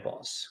play a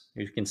boss.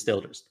 You can still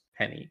just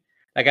penny.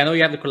 Like I know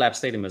you have the Collapse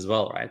Stadium as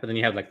well, right? But then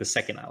you have like the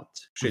second out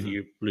should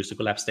you lose the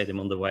Collapse Stadium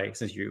on the way,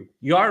 since you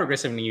are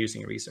aggressively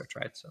using research,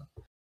 right? So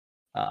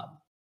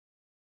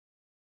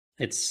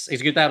it's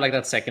good to have like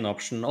that second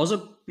option.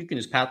 Also, you can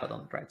use Palpate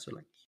on it, right? So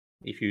like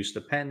if you lose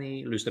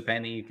the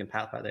penny, you can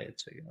Palpate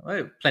it.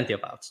 So plenty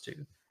of outs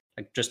too.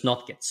 Like just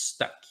not get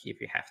stuck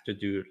if you have to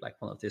do like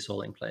one of these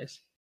holding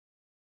plays.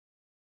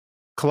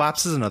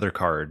 Collapse is another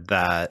card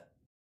that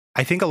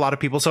I think a lot of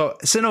people. So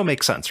Sinnoh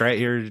makes sense, right?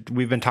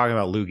 We've been talking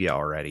about Lugia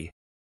already.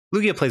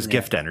 Lugia plays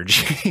gift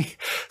energy.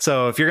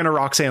 So if you're going to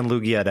Roxanne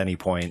Lugia at any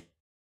point,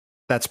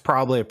 that's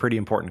probably a pretty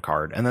important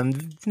card. And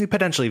then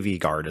potentially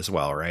V-Guard as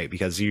well, right?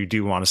 Because you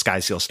do want to Sky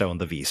Seal Stone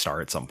the V-Star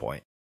at some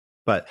point.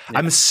 But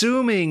I'm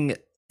assuming,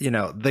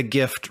 the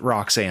gift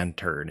Roxanne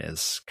turn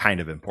is kind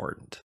of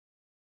important.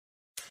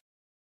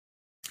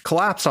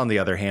 Collapse, on the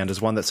other hand,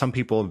 is one that some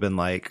people have been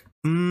like,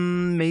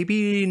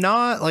 maybe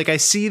not. Like, I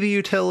see the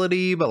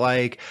utility, but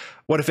like,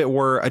 what if it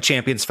were a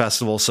Champions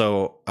Festival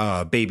so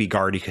Baby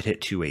Guardy could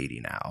hit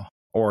 280 now?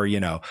 Or,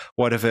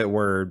 what if it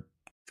were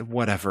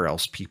whatever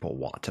else people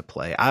want to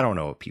play. I don't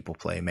know what people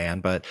play,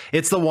 man, but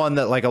it's the one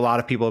that like a lot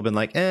of people have been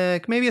like,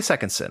 maybe a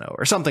second Sinnoh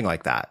or something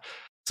like that.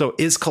 So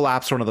is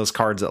Collapse one of those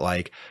cards that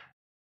like,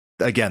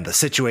 again, the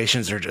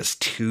situations are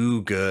just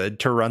too good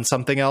to run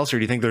something else? Or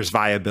do you think there's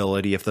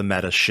viability if the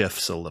meta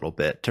shifts a little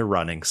bit to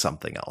running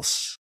something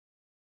else?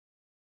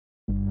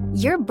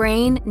 Your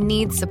brain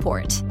needs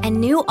support, and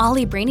new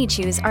Ollie Brainy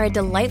Chews are a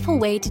delightful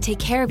way to take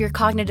care of your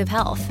cognitive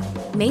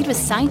health. Made with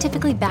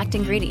scientifically backed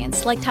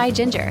ingredients like Thai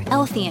ginger,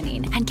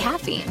 L-theanine, and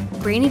caffeine,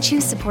 Brainy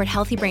Chews support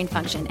healthy brain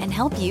function and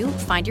help you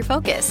find your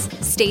focus,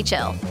 stay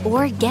chill,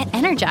 or get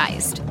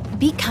energized.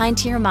 Be kind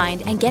to your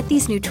mind and get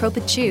these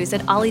nootropic chews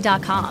at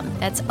ollie.com.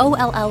 That's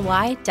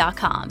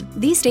OLLY.com.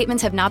 These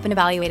statements have not been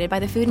evaluated by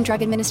the Food and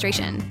Drug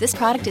Administration. This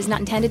product is not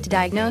intended to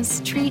diagnose,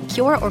 treat,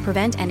 cure, or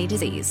prevent any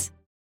disease.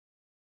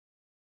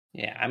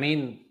 Yeah, I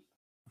mean,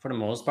 for the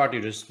most part, you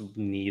just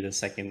need a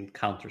second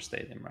counter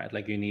stadium, right?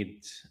 Like you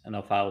need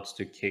enough outs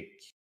to kick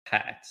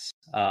pats.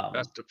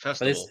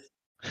 Festival.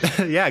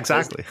 Yeah,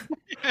 exactly.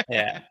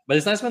 Yeah, but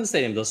it's nice when the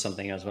stadium does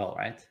something as well,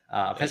 right?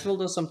 Festival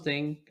does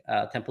something,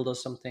 Temple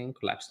does something,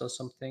 Collapse does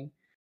something.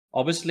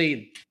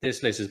 Obviously,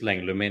 this list is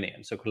playing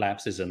Luminion, so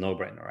Collapse is a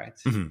no-brainer, right?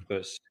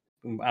 Because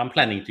I'm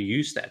planning to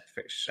use that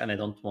fish, and I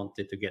don't want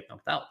it to get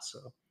knocked out. So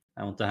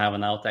I want to have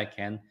an out I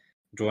can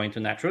draw into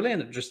naturally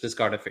and just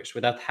discard a fish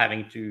without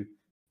having to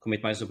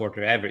commit my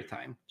supporter every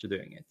time to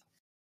doing it.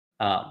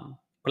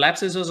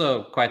 Collapse is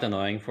also quite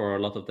annoying for a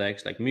lot of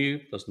decks. Like Mew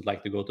doesn't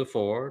like to go to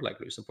 4, like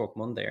lose a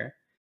Pokemon there.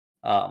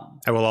 I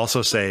will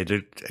also say,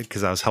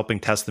 because I was helping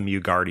test the Mew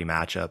Guardy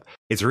matchup,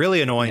 it's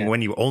really annoying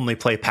when you only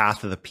play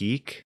Path of the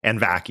Peak and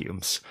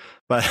Vacuums.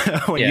 But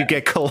when you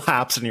get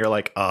Collapse and you're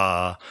like,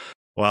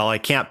 well, I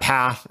can't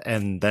Path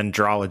and then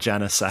draw a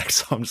Genesect,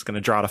 so I'm just going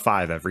to draw to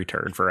 5 every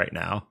turn for right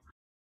now.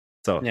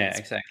 So yeah,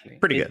 exactly.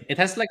 Pretty good. It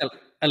has like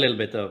a little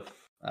bit of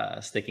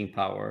sticking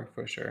power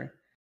for sure.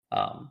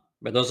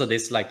 But also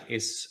this like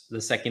is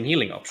the second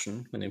healing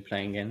option when you're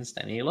playing against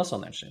any loss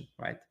on engine,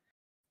 right?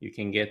 You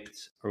can get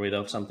rid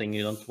of something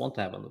you don't want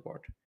to have on the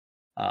board.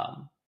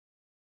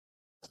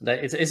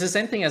 It's the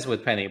same thing as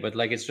with Penny, but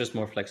like it's just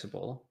more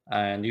flexible.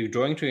 And you're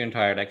drawing through your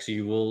entire deck, so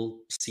you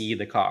will see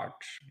the card,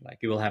 like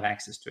you will have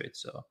access to it.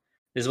 So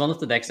this is one of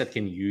the decks that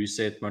can use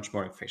it much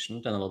more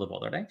efficient than a lot of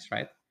other decks,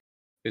 right?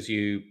 Because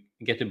you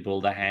get to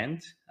build a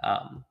hand,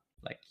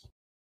 like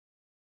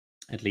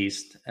at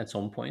least at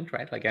some point,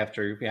 right? Like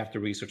after you have to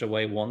research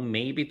away 1,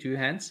 maybe 2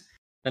 hands,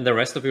 then the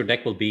rest of your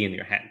deck will be in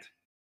your hand.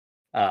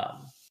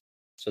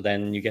 So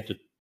then you get to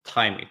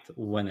time it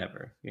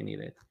whenever you need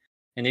it,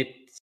 and it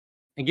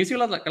gives you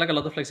a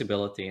lot of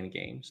flexibility in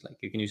games. Like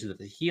you can use it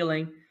as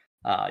healing.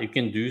 You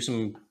can do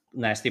some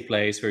nasty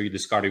plays where you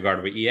discard your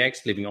Gardevoir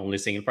EX, leaving only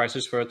single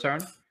pricers for a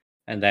turn,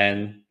 and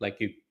then like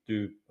you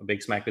do a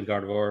big smack with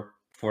Gardevoir,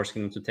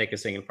 forcing them to take a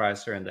single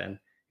pricer, and then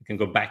you can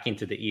go back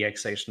into the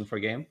EX station for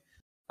game.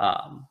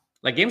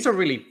 Like games are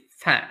really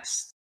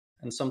fast,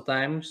 and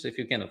sometimes if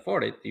you can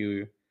afford it,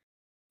 you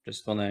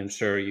just want to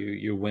ensure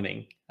you're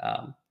winning.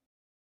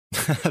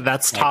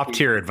 That's top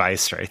tier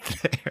advice right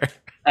there.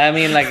 I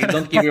mean, like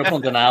don't give your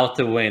opponent an out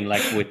to win,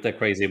 like with the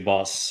crazy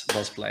boss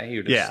play.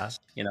 You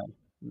just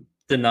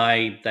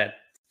deny that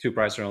 2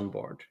 pricer on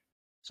board.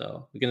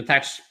 So you can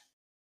attach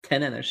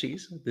 10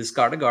 energies,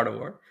 discard a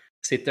Gardevoir,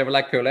 sit there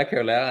like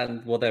curla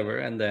and whatever,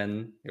 and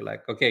then you're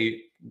like, okay,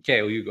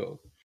 KO, you go.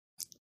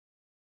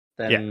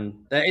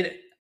 Then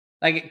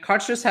like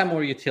cards just have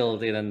more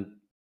utility than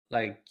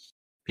like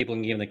people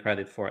can give them the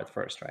credit for at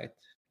first, right?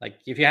 Like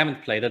if you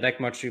haven't played the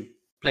deck much,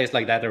 plays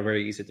like that are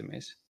very easy to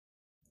miss.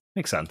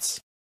 Makes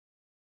sense.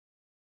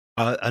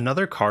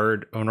 Another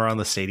card owner on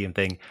the stadium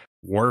thing,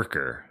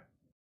 Worker.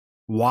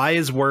 Why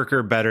is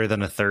Worker better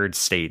than a 3rd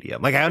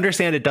stadium? Like I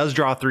understand it does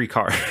draw 3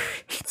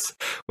 cards,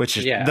 which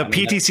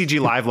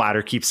PTCG Live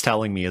Ladder keeps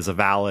telling me is a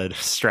valid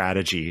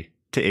strategy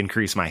to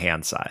increase my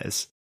hand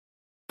size.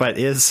 But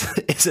is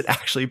it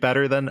actually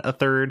better than a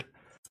 3rd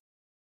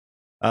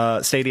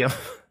stadium?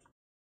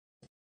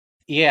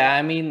 Yeah,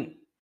 I mean,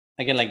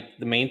 again, like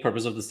the main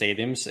purpose of the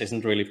stadiums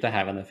isn't really to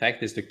have an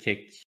effect, is to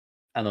kick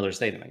another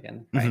stadium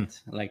again, right?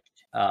 Like,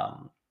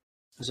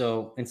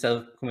 so instead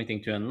of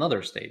committing to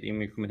another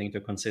stadium, you're committing to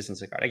a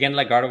consistency card. Again,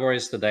 like Gardevoir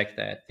is the deck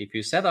that if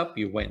you set up,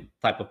 you win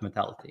type of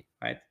mentality,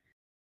 right?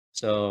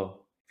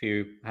 So if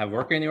you have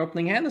Worker in your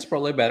opening hand, it's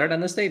probably better than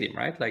the stadium,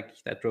 right? Like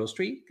that draws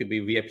 3, could be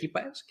VIP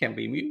pipes, can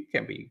be Mew,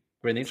 can be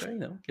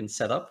Greninja, can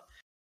set up.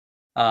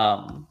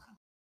 I'll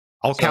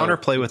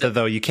counterplay with it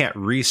though. You can't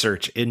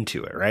research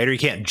into it, right? Or you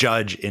can't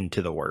judge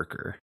into the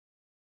Worker.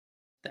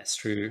 That's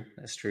true.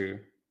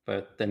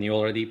 But then you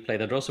already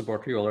played a draw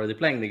supporter. You're already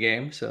playing the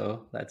game,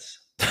 so that's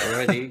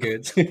already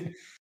good. So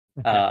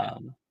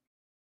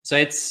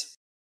it's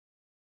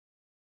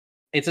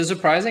a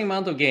surprising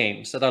amount of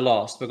games that are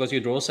lost because you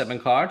draw 7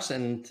 cards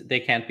and they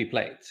can't be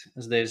played.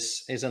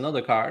 This is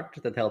another card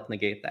that helps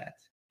negate that.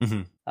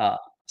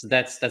 So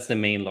that's the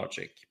main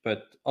logic.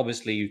 But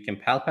obviously you can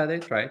palpate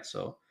it, right?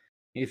 So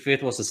if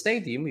it was a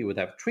stadium, you would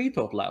have 3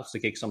 total outs to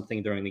kick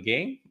something during the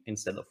game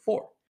instead of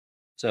 4.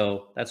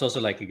 So that's also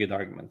like a good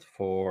argument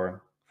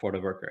for for the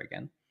worker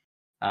again.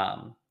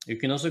 You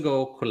can also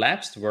go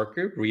collapsed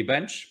worker,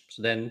 rebench.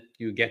 So then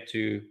you get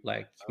to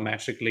like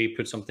magically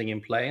put something in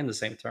play in the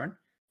same turn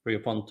where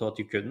your opponent thought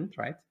you couldn't,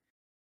 right?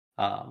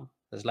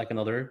 There's like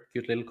another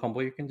cute little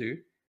combo you can do.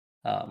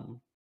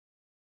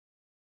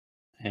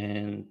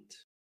 And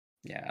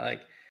yeah,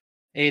 like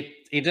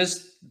it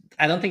just,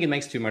 I don't think it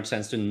makes too much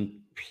sense to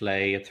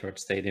play a third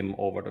stadium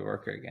over the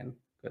worker again,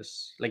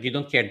 because like you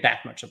don't care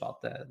that much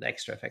about the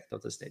extra effect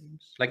of the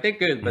stadiums. Like they're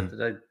good, but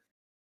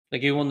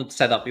like you want to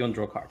set up, you want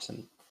to draw cards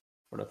and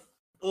for the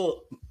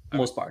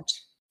most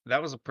parts.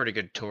 That was a pretty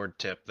good Tord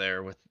tip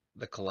there with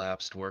the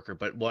collapsed worker.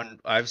 But one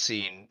I've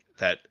seen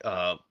that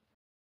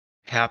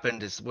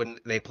happened is when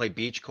they play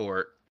beach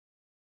court,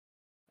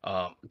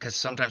 because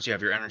sometimes you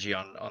have your energy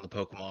on the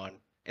Pokemon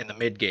in the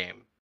mid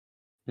game,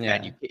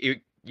 and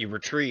you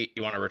retreat.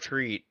 You want to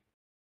retreat,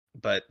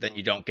 but then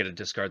you don't get to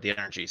discard the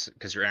energy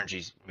because your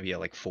energy's maybe at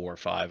like 4 or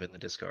 5 in the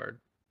discard,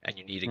 and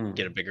you need to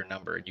get a bigger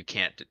number, and you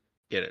can't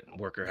get it. And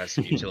worker has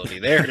some utility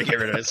there to get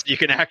rid of it, so you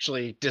can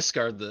actually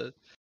discard the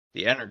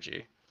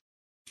energy.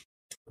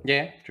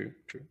 Yeah, true.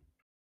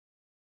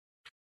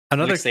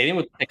 Another stadium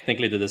would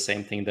technically do the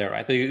same thing there,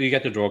 right? But you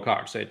get to draw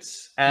cards, so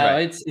it's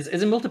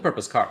a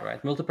multi-purpose card,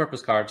 right?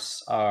 Multi-purpose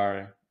cards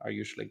are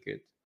usually good.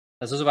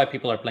 That's also why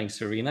people are playing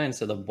Serena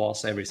instead of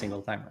Boss every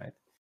single time, right?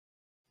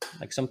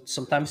 Like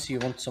sometimes you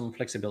want some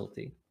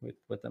flexibility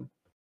with them.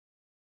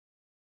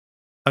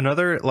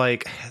 Another,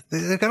 like,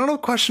 I don't know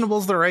if questionable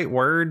is the right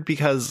word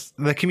because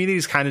the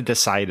community's kind of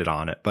decided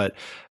on it, but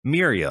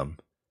Miriam.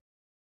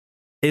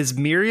 Is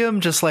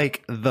Miriam just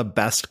like the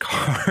best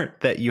card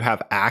that you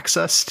have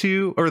access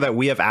to, or that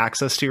we have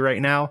access to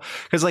right now?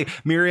 Because like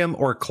Miriam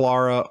or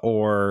Clara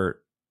or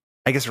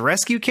I guess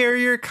Rescue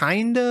Carrier,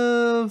 kind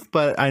of,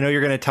 but I know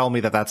you're going to tell me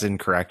that that's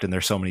incorrect and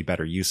there's so many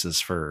better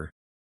uses for,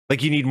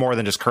 like, you need more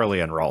than just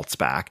Curly and Ralts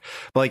back.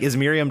 But like, is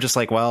Miriam just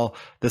like, well,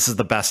 this is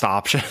the best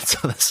option,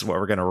 so this is what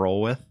we're going to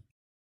roll with?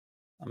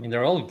 I mean,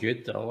 they're all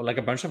good though. Like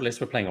a bunch of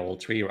lists were playing all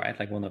 3, right?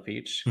 Like one of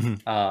each,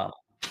 because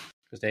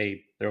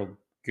they're all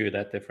good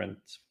at different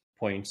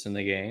points in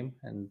the game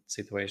and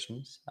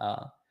situations.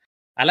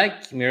 I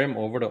like Miriam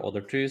over the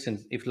other 2,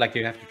 since if like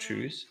you have to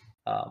choose,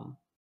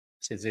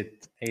 since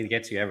it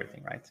gets you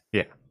everything, right?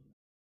 Yeah.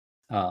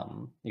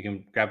 You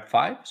can grab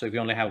 5. So if you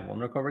only have 1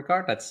 recovery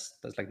card, that's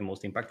like the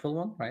most impactful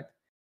one, right?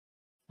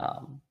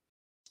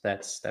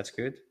 That's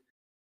good.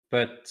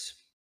 But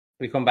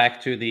we come back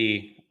to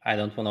the I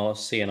don't want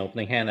to see an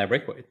opening hand I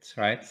break with,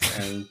 right?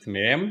 And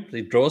Miriam,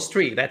 it draws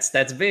 3.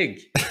 That's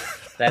big.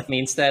 That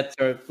means that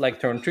like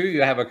turn 2,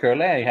 you have a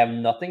Curly, you have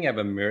nothing, you have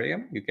a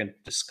Miriam. You can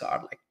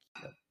discard like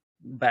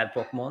bad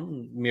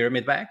Pokemon, Miriam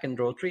it back and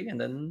draw 3,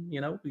 and then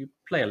you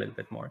play a little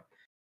bit more.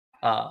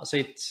 So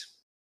it's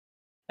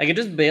like it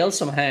just bails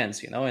some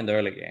hands, in the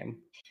early game.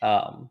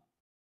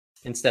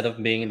 Instead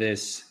of being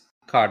this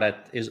card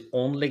that is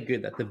only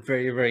good at the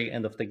very, very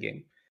end of the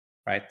game,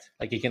 right?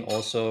 Like you can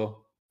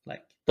also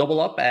like double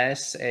up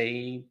as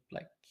a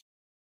like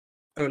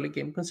early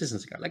game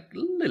consistency card, like a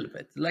little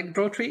bit. Like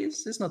draw 3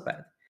 is not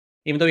bad.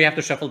 Even though you have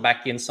to shuffle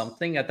back in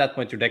something, at that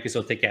point your deck is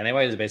so thick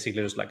anyway, it's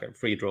basically just like a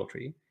free draw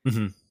 3.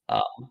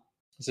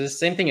 So the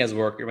same thing as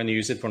worker when you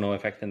use it for no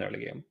effect in the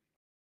early game.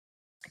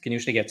 You can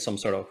usually get some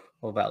sort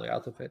of value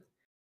out of it.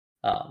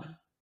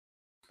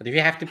 But if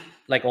you have to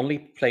like only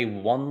play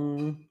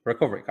 1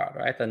 recovery card,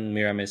 right, then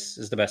Miriam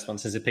is the best one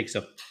since it picks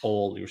up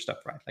all your stuff,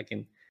 right? Like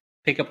in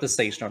pick up the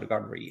station or the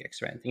Gardevoir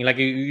EX or anything. Like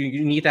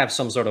you need to have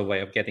some sort of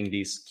way of getting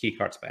these key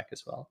cards back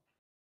as well.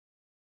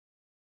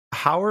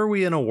 How are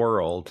we in a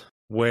world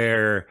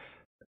where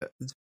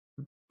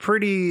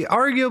pretty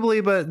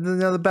arguably, but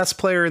the best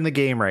player in the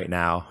game right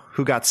now,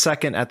 who got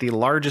second at the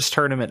largest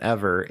tournament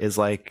ever, is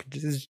like,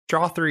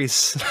 draw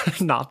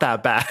 3's not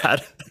that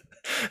bad?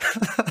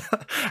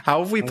 How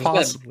have we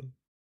possibly?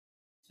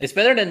 It's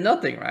better than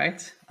nothing,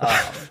 right?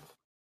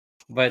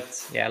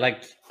 But yeah,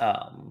 like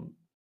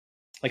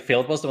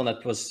Phil was the one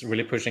that was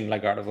really pushing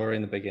like Gardevoir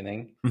in the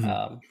beginning,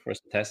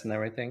 first test and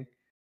everything.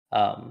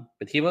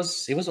 But he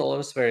was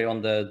always very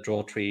on the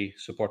draw 3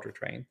 supporter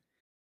train.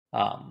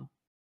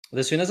 But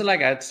as soon as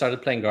I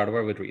started playing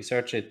Gardevoir with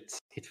research, it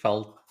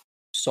felt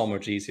so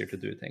much easier to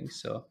do things.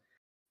 So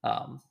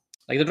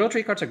like the draw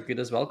 3 cards are good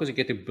as well because you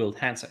get to build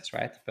hand size,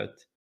 right? But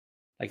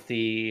like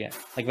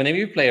whenever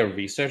you play a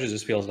research, it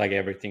just feels like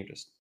everything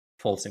just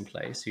falls in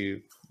place.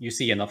 You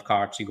see enough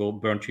cards, you go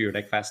burn through your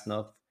deck fast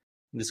enough,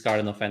 discard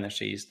enough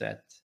energies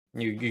that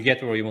you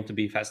get where you want to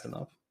be fast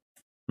enough.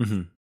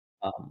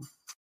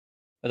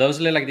 But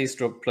obviously, like these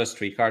plus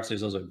 3 cards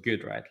is also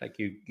good, right? Like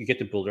you get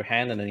to build your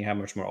hand, and then you have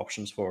much more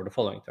options for the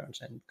following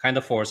turns, and kind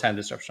of force hand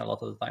disruption a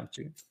lot of the time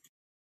too.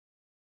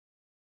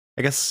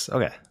 I guess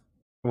okay.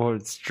 Well,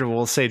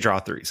 we'll say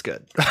draw 3 is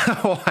good.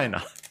 Why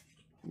not?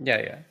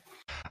 Yeah.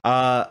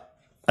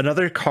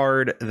 Another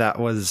card that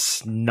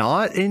was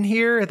not in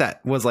here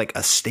that was like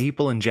a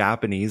staple in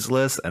Japanese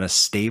lists and a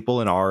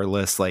staple in our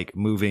list, like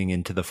moving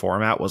into the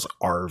format, was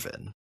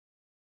Arven.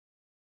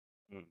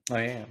 Oh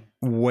yeah.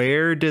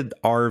 Where did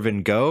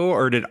Arvin go,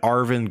 or did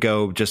Arvin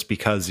go just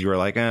because you were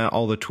like,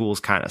 all the tools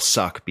kind of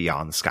suck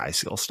beyond Sky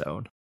Seal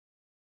Stone?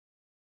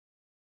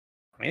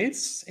 I mean,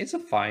 it's a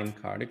fine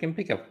card. You can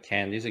pick up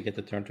candies. You get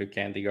to turn to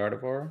Candy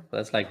Gardevoir.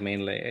 That's like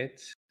mainly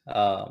it.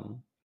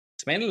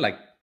 It's mainly like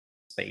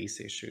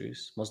space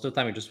issues. Most of the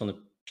time, you just want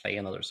to play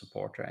another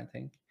supporter. I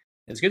think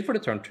it's good for the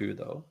turn 2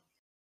 though.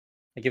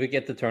 Like if you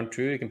get the turn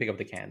 2, you can pick up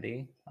the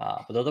candy.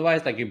 But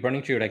otherwise, like you're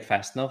burning through your deck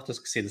fast enough to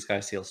see the Sky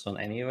Seal Stone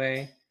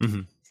anyway. Mm-hmm.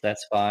 So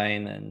that's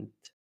fine. And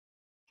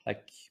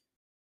like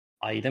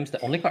items,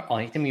 the only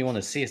item you want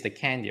to see is the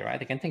candy,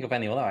 right? I can't think of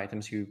any other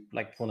items you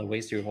like want to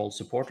waste your whole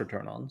supporter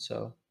turn on.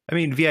 So I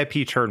mean,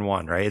 VIP turn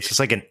 1, right? It's just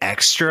like an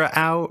extra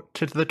out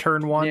to the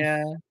turn 1.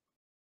 yeah.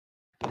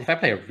 If I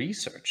play a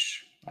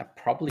research, I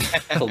probably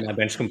fill my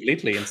bench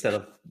completely instead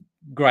of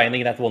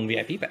grinding that one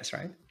VIP pass,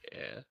 right?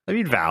 Yeah. I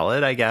mean,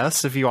 valid, I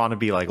guess, if you want to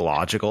be like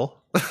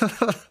logical.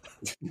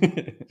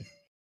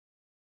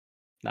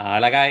 Nah,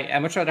 like I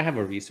much rather have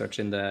a research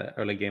in the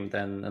early game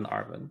than an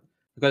Arvin.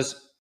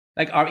 Because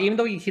like even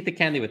though you hit the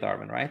candy with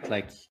Arvin, right?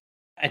 Like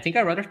I think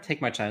I'd rather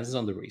take my chances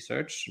on the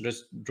research,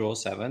 just draw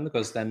 7,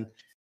 because then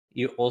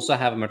you also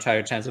have a much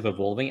higher chance of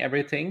evolving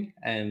everything,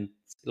 and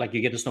like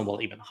you get to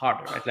snowball even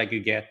harder, right? Like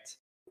you get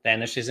the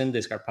energies in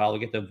discard pile, you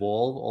get to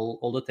evolve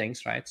all the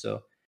things, right?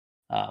 So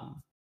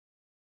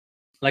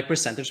like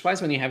percentage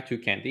wise, when you have 2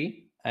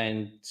 candy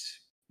and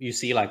you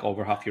see like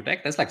over half your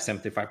deck, that's like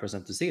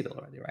 75% to see it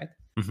already, right?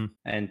 Mm-hmm.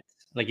 And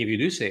like if you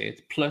do see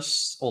it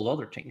plus all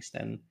other things,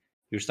 then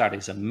your start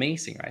is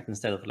amazing, right?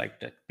 Instead of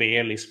like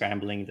barely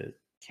scrambling the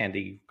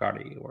candy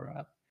Gardy or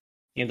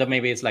even though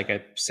maybe it's like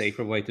a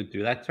safer way to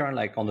do that turn,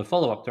 like on the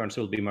follow-up turns, it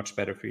will be much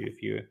better for you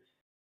if you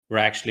were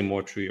actually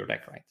more through your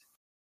deck, right?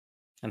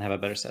 And have a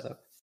better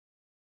setup.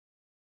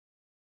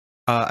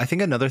 I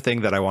think another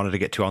thing that I wanted to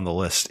get to on the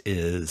list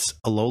is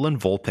Alolan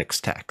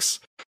Vulpix techs.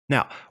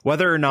 Now,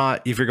 whether or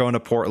not if you're going to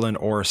Portland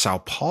or Sao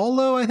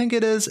Paulo, I think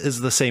it is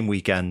the same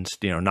weekend,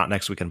 not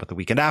next weekend, but the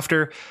weekend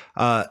after.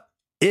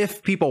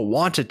 If people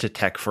wanted to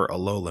tech for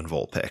Alolan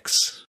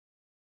Vulpix,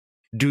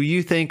 do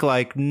you think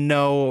like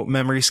no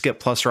memory skip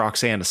plus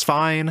Roxanne is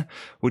fine?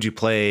 Would you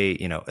play,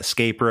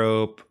 Escape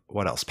Rope?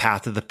 What else?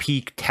 Path of the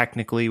Peak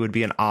technically would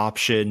be an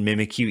option.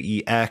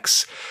 Mimikyu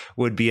EX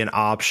would be an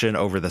option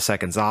over the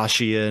second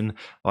Zacian.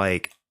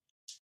 Like,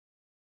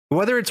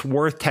 whether it's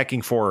worth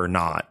teching for or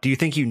not, do you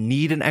think you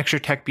need an extra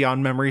tech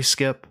beyond memory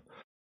skip?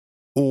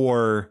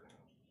 Or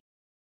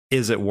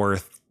is it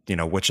worth,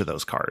 which of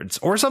those cards?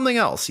 Or something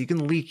else? You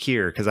can leak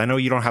here, because I know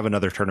you don't have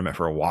another tournament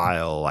for a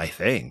while, I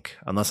think,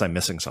 unless I'm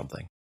missing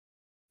something.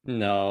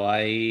 No,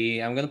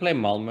 I'm gonna play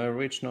Malmö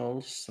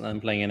Regionals, and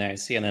I'm playing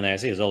NIC, and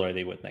NIC is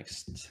already with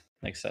next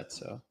set.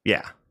 So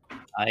yeah,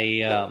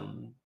 I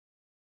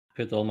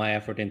put all my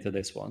effort into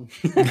this one.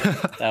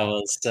 that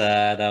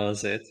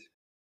was it.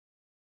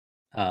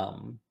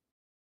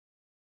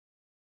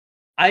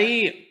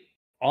 I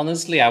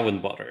honestly I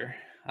wouldn't bother.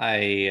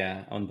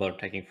 I wouldn't bother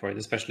taking for it,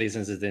 especially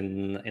since it's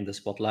in the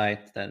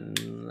spotlight.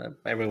 Then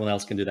everyone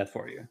else can do that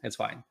for you. It's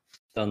fine.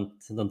 Don't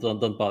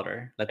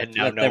bother. Let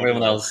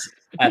everyone else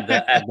add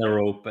the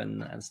rope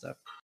and stuff.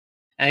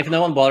 And if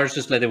no one bothers,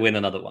 just let it win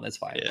another one. It's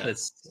fine. Yeah.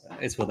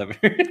 It's whatever.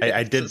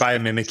 I did buy a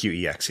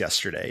Mimikyu EX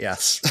yesterday.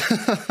 Yes.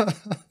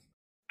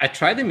 I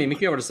tried the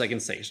Mimikyu over the second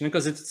station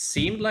because it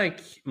seemed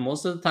like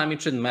most of the time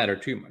it shouldn't matter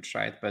too much,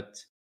 right?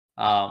 But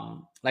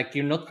like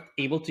you're not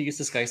able to use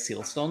the Sky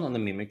Sealstone on the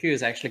Mimikyu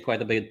is actually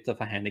quite a bit of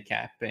a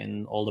handicap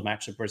in all the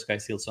matchup where Sky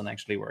Sealstone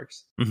actually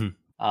works. Mm-hmm.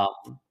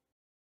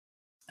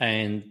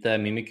 And the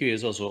Mimikyu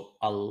is also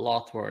a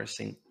lot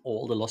worse in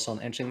all the Lost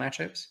on Engine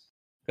matchups,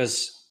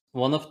 because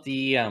one of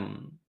the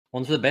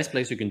best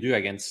plays you can do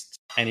against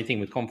anything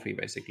with Comfy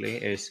basically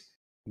is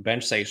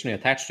bench station, you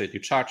attach to it, you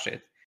charge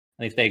it,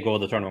 and if they go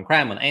the turn one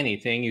cram on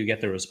anything, you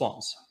get the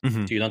response.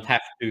 Mm-hmm. So you don't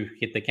have to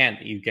hit the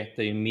candy, you get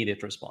the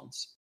immediate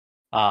response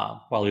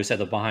while you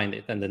set up behind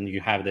it, and then you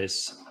have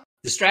this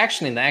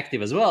distraction in the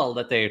active as well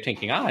that they're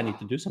thinking, I need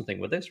to do something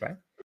with this, right?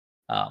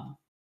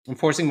 I'm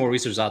forcing more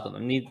research out on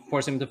them.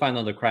 Forcing them to find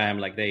another cram,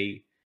 like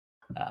they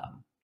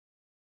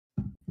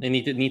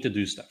need to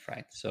do stuff,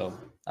 right? So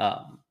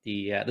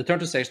the turn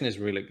to station is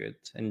really good,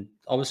 and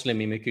obviously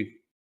Mimikyu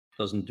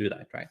doesn't do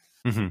that, right?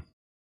 Mm-hmm.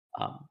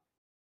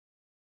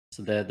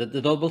 So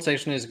the double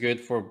station is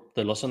good for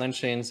the Lost on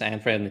Engines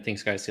and for anything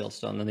Sky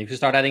Sealstone. And if you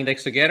start adding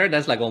decks together,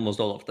 that's like almost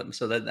all of them.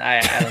 So that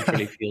I don't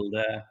really feel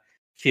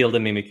the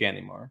Mimikyu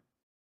anymore.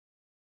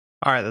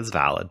 All right, that's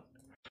valid.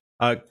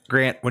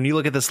 Grant, when you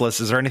look at this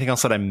list, is there anything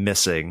else that I'm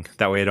missing?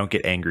 That way I don't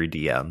get angry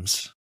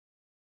DMs.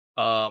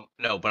 No,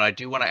 but I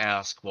do want to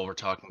ask while we're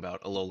talking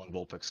about Alolan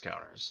Vulpix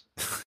counters.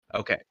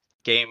 Okay,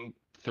 game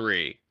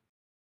 3.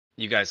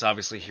 You guys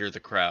obviously hear the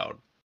crowd.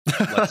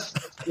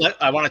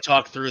 I want to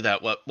talk through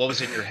that. What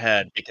was in your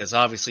head? Because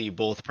obviously you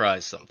both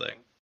prized something.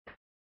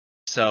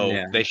 So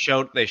yeah. they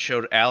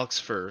showed Alex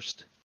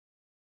first,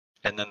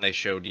 and then they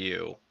showed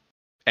you,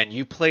 and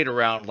you played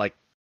around like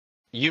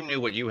you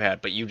knew what you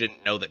had, but you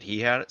didn't know that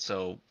he had it.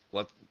 So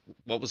what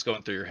was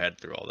going through your head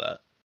through all that?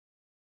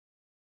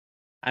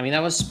 I mean, I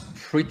was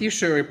pretty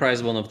sure we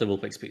priced one of the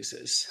Vulpix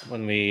pieces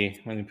when we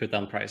put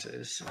down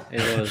prices.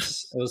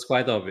 It was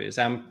quite obvious.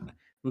 I'm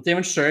not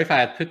even sure if I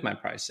had put my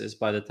prices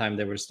by the time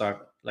they were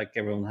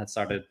everyone had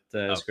started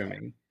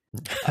screaming.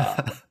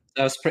 I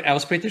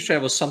was pretty sure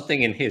it was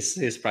something in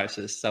his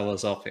prices that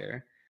was off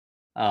here.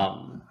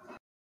 And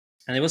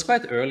it was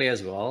quite early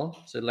as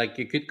well, so like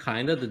you could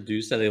kind of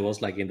deduce that it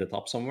was like in the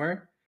top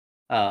somewhere.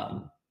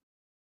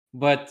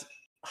 But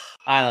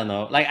I don't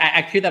know. Like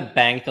I could have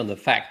banked on the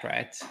fact,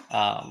 right?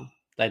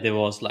 That it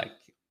was like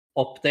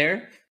up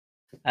there,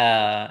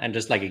 and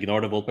just like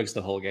ignore the Vulpix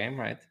the whole game,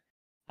 right?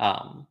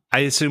 I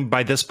assume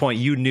by this point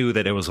you knew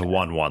that it was a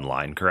 1-1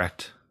 line,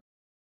 correct?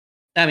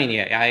 I mean,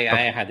 yeah,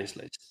 I had this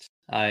list.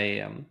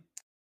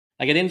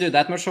 Like I didn't do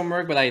that much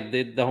homework, but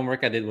the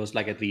homework I did was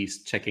like at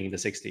least checking the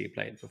 60 he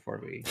played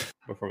before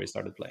we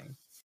started playing.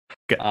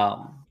 Good.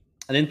 I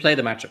didn't play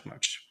the matchup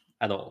much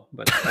at all,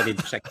 but I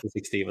did check the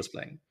 60 he was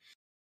playing.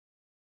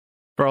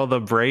 Bro, the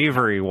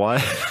bravery,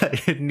 what? I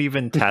didn't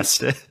even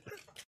test it.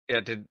 Yeah,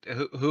 did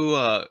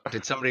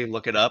somebody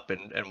look it up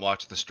and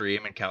watch the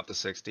stream and count the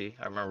 60?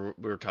 I remember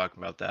we were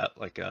talking about that.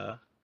 Like,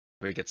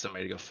 we get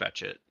somebody to go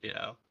fetch it, you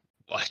know?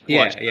 Watch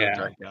Yeah.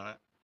 count it.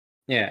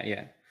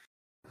 Yeah.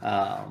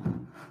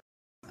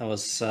 I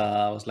was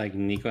like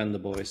Nico and the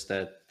boys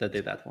that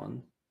did that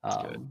one.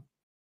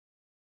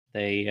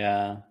 They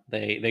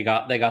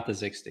got the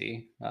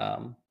 60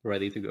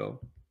 ready to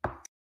go,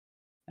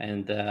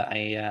 and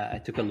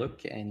I took a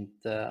look, and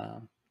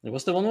it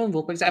was the 1-1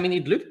 Vulpix. I mean,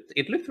 it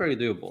looked very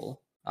doable.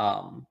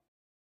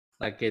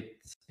 Like it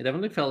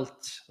definitely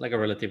felt like a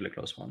relatively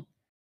close one.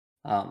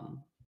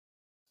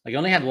 Like I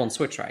only had one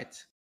switch, right?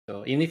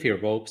 So even if he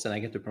revokes, then I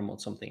get to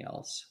promote something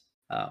else.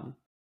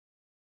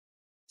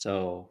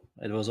 So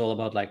it was all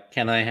about like,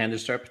 can I hand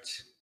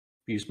disrupt,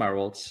 use my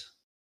rolls,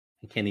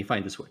 and can he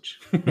find the switch?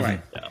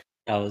 Right. Yeah.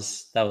 That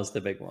was the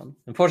big one.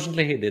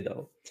 Unfortunately, he did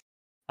though.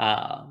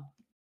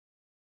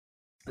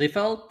 It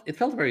felt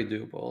very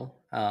doable.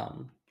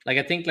 Like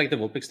I think like the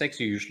Vulpix decks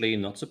you're usually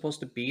not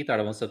supposed to beat are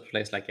the ones that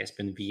plays like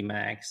Espen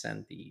VMAX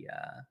and the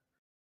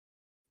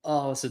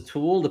it's a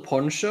tool, the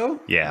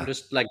Poncho. Yeah. And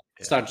just like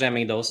start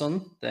jamming those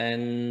on,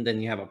 then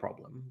you have a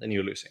problem. Then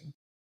you're losing.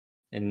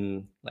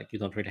 And like you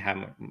don't really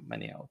have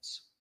many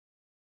outs.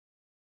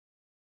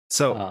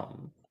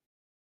 So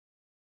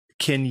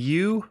can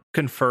you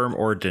confirm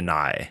or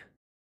deny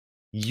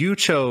you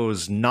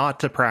chose not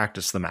to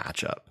practice the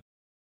matchup?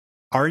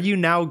 Are you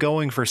now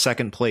going for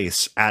second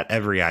place at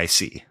every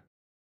IC?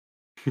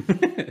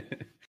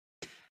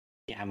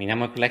 Yeah, I mean,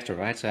 I'm a collector,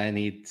 right? So I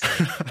need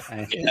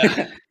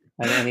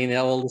I need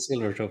all the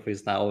silver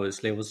trophies now.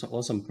 Obviously, it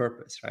was on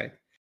purpose, right?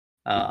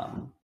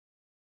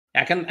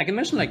 I can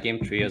mention like game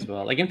 3 as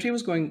well. Like game 3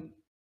 was going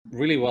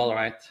really well,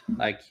 right?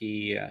 Like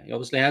he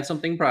obviously had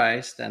something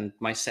priced, and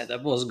my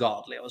setup was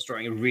godly. I was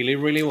drawing really,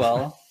 really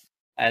well.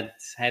 I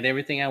had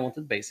everything I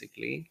wanted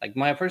basically. Like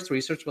my first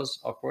research was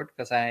awkward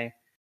because I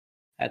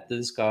had to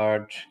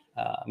discard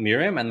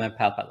Miriam, and my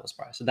Palpad was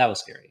priced, so that was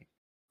scary.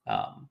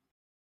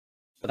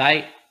 But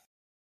I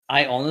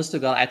honest to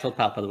God, I thought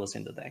Palpad was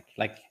in the deck.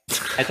 Like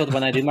I thought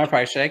when I did my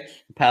price check,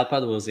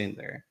 Palpad was in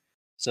there.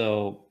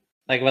 So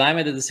like when I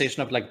made the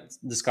decision of like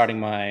discarding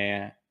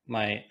my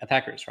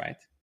attackers, right?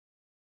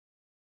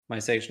 My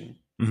station.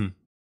 Mm-hmm.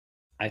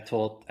 I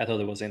thought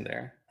it was in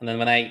there. And then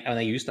when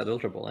I used that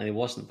Ultra Ball and it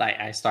wasn't,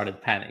 I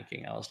started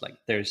panicking. I was like,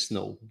 there's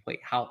no way.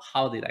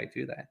 How did I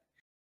do that?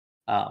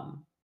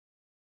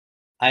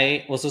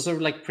 I was also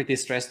like pretty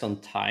stressed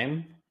on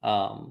time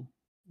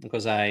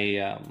because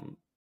I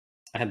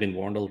had been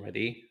warned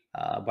already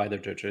by the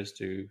judges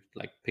to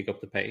like pick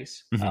up the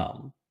pace.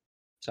 Mm-hmm.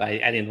 So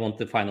I didn't want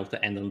the final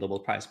to end on double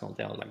price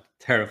penalty. I was like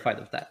terrified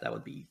of that. That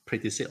would be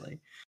pretty silly.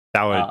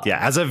 That would,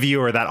 as a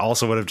viewer, that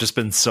also would have just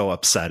been so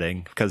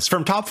upsetting because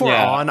from top 4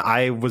 on,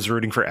 I was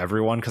rooting for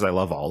everyone because I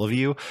love all of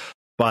you.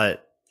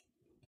 But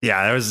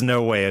yeah, there was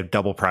no way a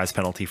double prize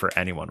penalty for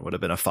anyone would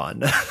have been a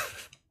fun.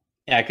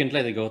 Yeah, I couldn't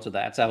let it go to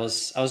that. So I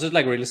was just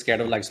like really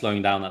scared of like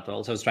slowing down at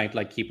all. So I was trying to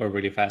like keep a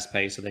really fast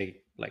pace so they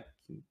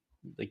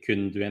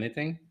couldn't do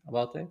anything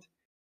about it.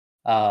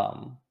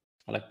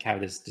 Like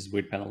have this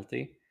weird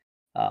penalty.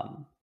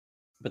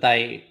 But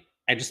I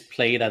just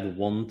played that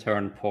one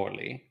turn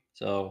poorly.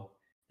 So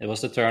it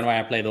was the turn where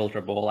I played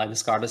Ultra Ball. I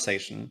discarded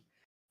Station.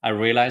 I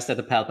realized that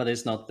the Palpad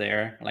is not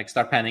there. Like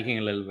start panicking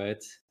a little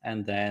bit,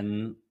 and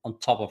then on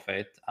top of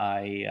it,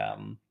 I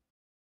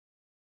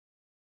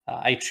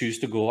choose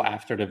to go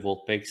after the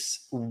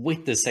Vulpix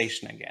with the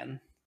Station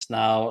again. So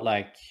now,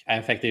 like I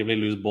effectively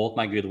lose both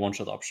my good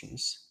one-shot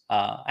options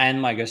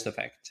and my Gust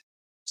effect.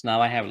 So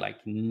now I have like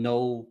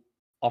no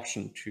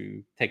option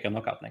to take a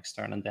knockout next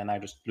turn, and then I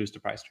just lose the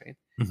price trade.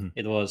 Mm-hmm.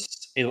 It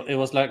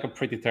was like a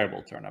pretty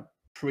terrible turn, a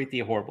pretty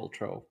horrible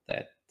throw.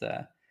 That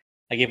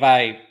like if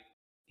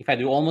I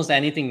do almost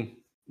anything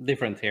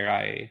different here,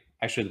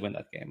 I should win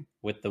that game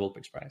with the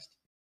Vulpix priced.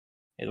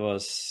 It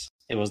was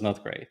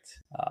not great.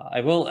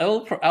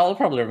 I'll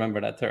probably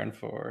remember that turn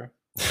for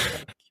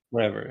like,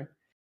 forever.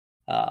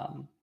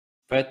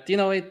 But you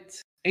know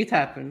it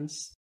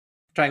happens.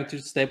 trying to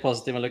stay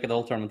positive and look at the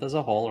whole tournament as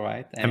a whole,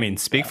 right? I mean,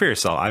 speak for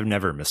yourself. I've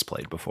never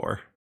misplayed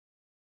before.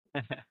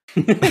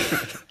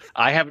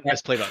 I haven't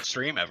misplayed on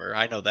stream ever.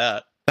 I know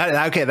that.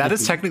 Okay, that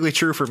is technically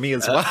true for me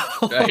as well.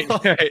 Right.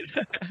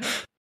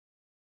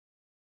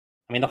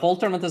 I mean, the whole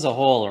tournament as a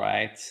whole,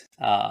 right?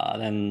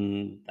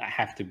 Then I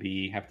have to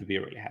be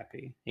really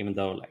happy, even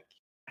though like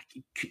I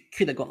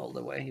could have gone all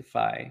the way if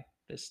I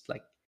just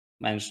like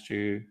managed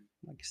to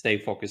like stay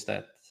focused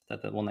at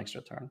that one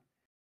extra turn.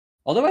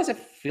 Otherwise, I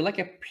feel like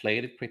I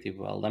played it pretty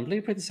well. I'm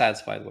pretty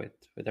satisfied with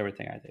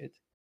everything I did.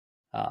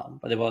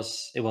 But it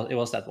was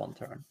that one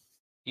turn.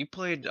 You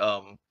played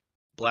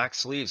black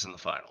sleeves in the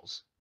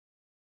finals.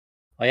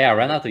 Oh yeah, I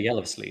ran out of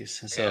yellow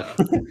sleeves. So Yeah.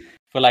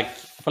 for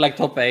like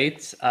top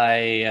 8,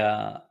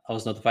 I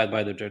was notified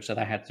by the judge that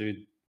I had to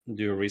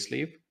do a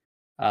resleeve.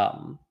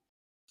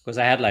 Because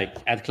I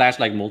had clashed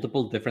like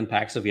multiple different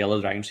packs of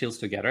yellow dragon shields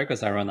together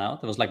because I ran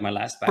out. It was like my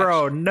last batch.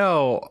 Bro,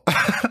 no.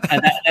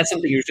 And that's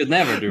something you should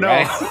never do, No.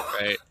 right?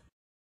 Right.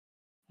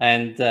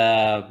 And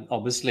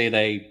obviously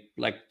they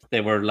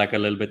were like a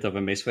little bit of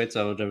a misfit,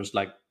 so there was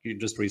like, you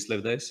just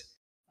resleeve this.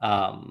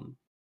 I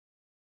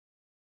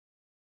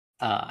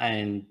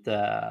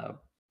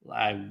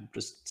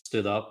just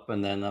stood up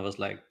and then I was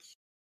like,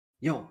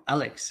 "Yo,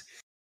 Alex,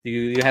 do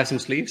you have some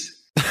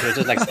sleeves?" He was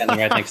just like standing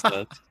right next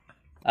to it.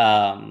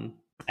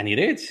 And he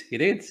did.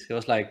 He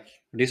was like,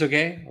 "Are these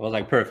okay?" I was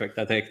like, "Perfect,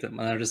 I take them."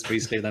 And I just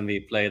resleeved and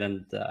we played,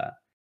 and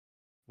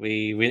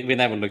we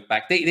never looked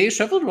back. They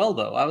shuffled well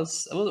though. It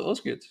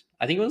was good.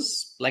 I think it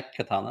was black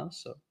katana,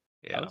 so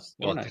Yeah. they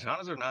were Well, nice.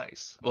 katanas are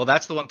nice. Well,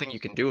 that's the one thing you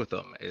can do with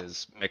them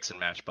is mix and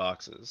match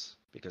boxes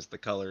because the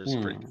color is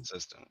pretty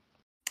consistent.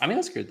 I mean,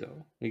 that's good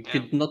though. You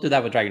could not do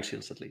that with dragon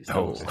shields, at least.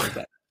 No. That was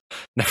bad.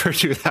 Never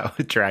do that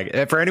with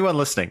Dragon. For anyone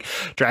listening,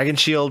 Dragon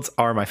Shields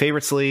are my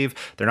favorite sleeve.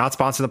 They're not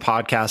sponsoring the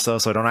podcast, though,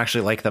 so I don't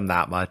actually like them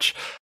that much.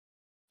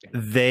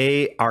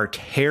 They are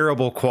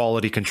terrible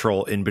quality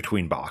control in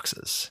between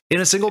boxes. In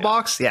a single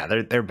box, yeah,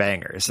 they're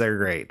bangers. They're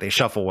great. They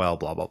shuffle well,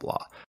 blah, blah,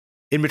 blah.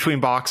 In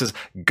between boxes,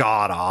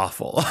 god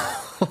awful.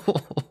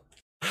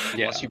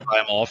 Unless you buy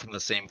them all from the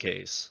same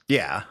case.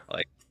 Yeah.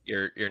 Like,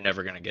 you're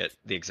never going to get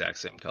the exact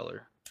same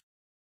color.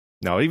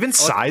 No, even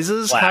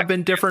sizes have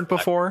been different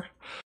before.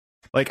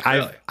 Like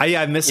Really?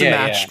 I've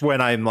mismatched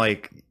when I'm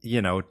like,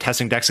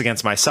 testing decks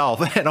against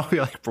myself, and I'll be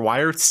like,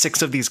 why are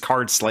 6 of these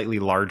cards slightly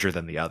larger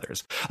than the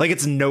others? Like,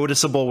 it's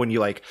noticeable when you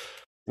like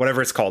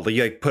whatever it's called,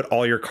 you like put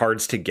all your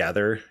cards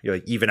together, you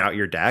like even out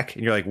your deck,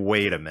 and you're like,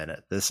 wait a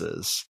minute, this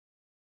is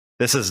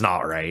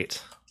not right.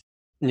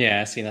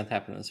 Yeah, I've seen that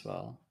happen as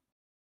well.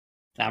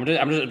 I'm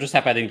just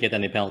happy I didn't get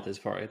any penalties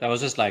for it. I was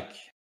just like,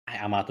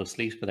 I'm out of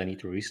sleeves, but I need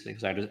to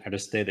resleeve. So I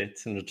just did it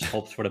and just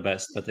hoped for the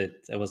best, but it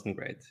wasn't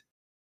great.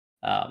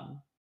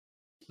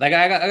 Like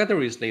I got the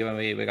resleeve and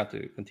we got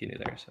to continue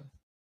there. So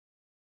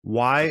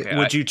why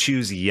would you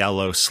choose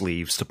yellow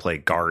sleeves to play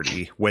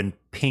Guardy when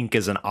pink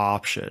is an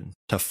option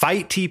to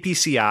fight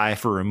TPCI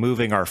for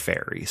removing our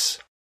fairies?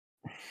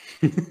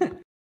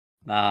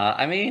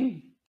 I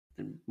mean,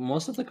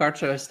 most of the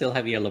cards still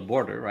have yellow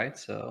border, right?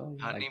 So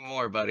not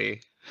anymore, buddy.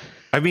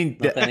 I mean,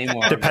 depending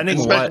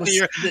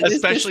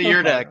especially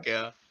your deck,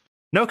 yeah.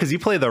 No, because you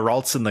play the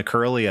Ralts and the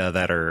Curlia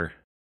that are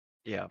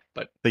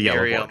but the yellow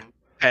Miriam, board.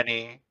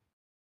 Penny.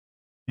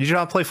 Did you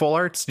not play full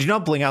arts? Did you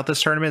not bling out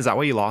this tournament? Is that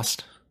why you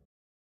lost?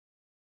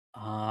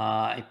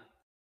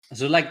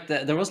 So like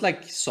there was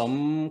like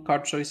some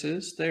card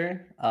choices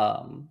there.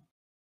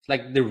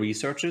 Like the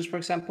researchers, for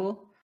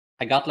example,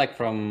 I got like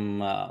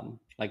from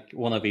like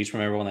one of each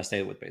from everyone I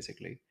stayed with,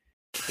 basically.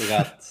 We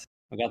got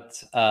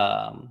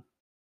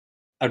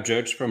a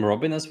judge from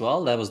Robin as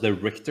well. That was the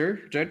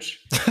Richter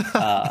judge,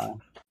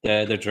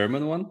 the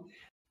German one.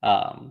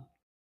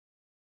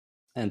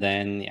 And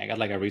then I got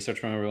like a research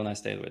from everyone I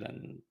stayed with,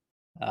 and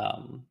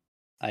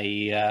I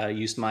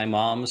used my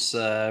mom's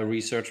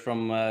research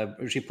from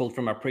she pulled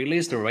from a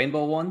pre-list, the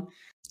rainbow one.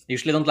 I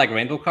usually don't like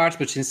rainbow cards,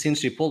 but since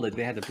she pulled it,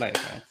 we had to play it,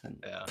 right?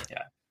 And,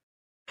 yeah.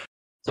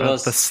 So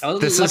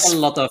this is a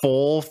lot of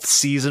full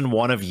season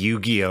 1 of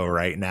Yu-Gi-Oh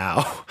right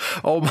now.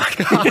 Oh my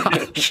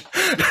gosh!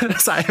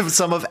 I have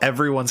some of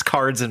everyone's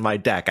cards in my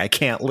deck. I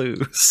can't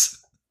lose.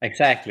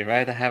 Exactly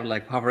right. I have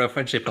like Power of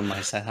Friendship on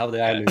my side. How do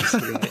I lose?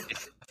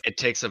 It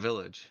takes a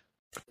village.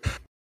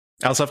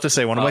 I also have to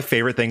say, one of my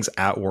favorite things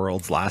at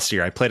Worlds last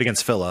year, I played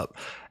against Philip,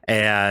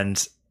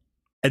 and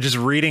just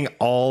reading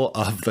all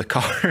of the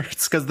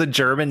cards, because the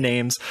German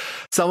names,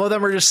 some of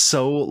them are just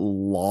so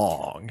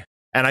long.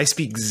 And I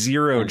speak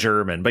zero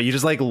German, but you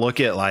just like look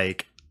at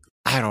like,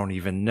 I don't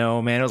even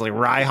know, man. It was like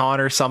Raihan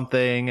or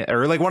something,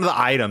 or like one of the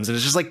items, and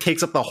it just like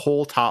takes up the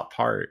whole top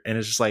part. And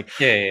it's just like,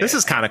 this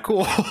is kind of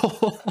cool.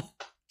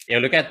 Yeah,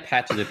 look at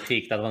Pat to the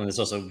Peak. That one is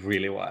also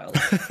really wild.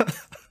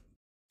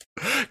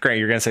 Grant,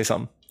 you're going to say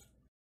something?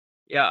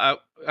 Yeah,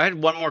 I had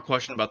one more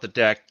question about the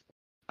deck.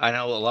 I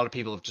know a lot of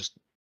people have just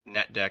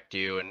net decked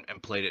you and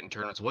played it in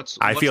tournaments.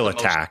 I feel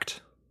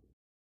attacked.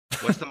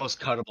 What's the most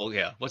cuttable?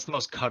 Yeah, what's the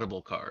most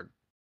cuttable card?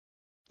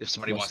 If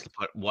somebody wants to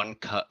put one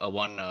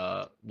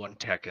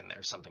tech in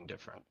there, something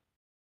different.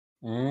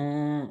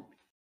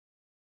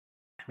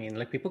 I mean,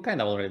 like people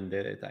kind of already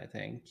did it, I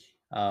think.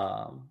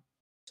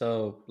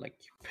 So like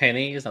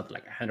Penny is not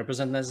like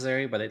 100%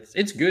 necessary, but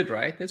it's good,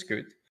 right? It's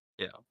good.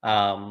 Yeah.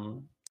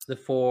 The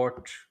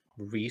Fort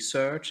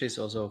Research is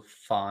also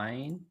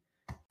fine.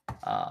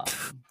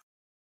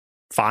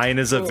 Fine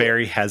is a Cool.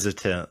 very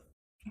hesitant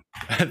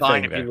Fine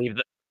thing if there.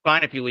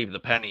 you leave the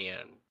penny in,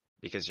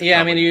 because you're Yeah,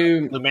 I mean probably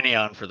you.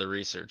 Luminion for the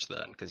research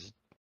then, because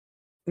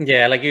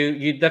Yeah, like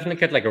you definitely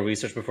cut like a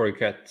research before you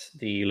cut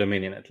the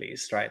Luminion at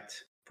least, right?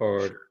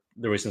 For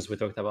the reasons we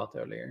talked about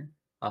earlier.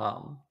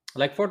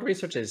 Like Fort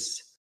Research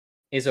is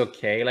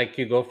okay. Like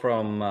you go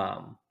from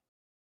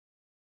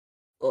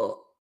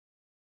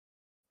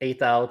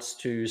 8 outs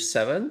to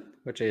 7,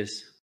 which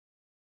is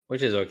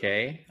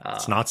okay.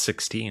 It's not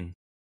 16.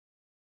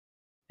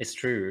 It's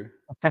true.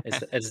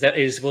 It's that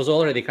it was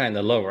already kind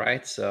of low,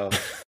 right? So,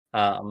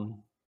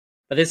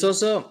 but it's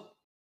also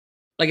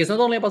like it's not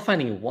only about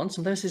finding one.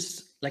 Sometimes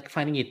it's like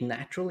finding it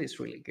naturally is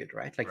really good,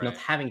 right? Like not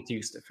Right. having to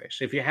use the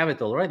fish. If you have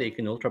it already, you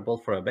can ultra ball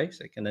for a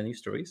basic and then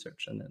use the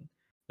research, and then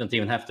don't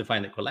even have to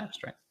find a collapse,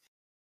 right?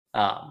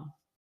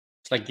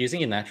 It's like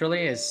using it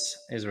naturally is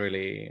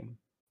really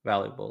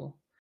valuable.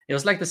 It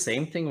was like the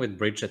same thing with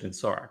Bridget and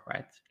Sora,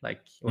 right? Like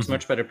it was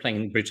much better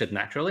playing Bridget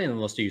naturally and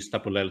was to use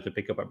Tapu Lele to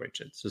pick up a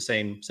Bridget. So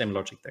same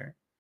logic there.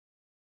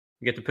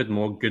 You get to put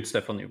more good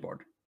stuff on your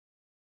board.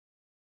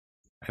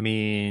 I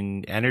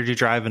mean, Energy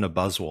Drive and a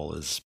Buzzwole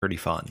is pretty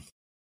fun.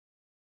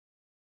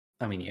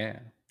 I mean, yeah,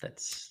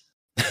 that's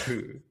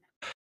true.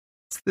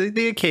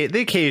 The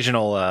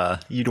occasional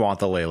you'd want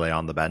the Lele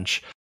on the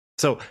bench.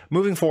 So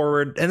moving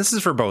forward, and this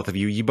is for both of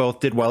you, you both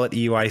did well at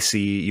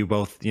EUIC. You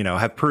both,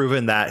 have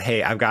proven that,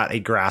 hey, I've got a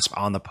grasp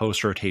on the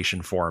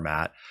post-rotation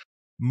format.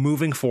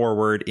 Moving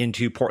forward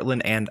into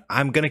Portland, and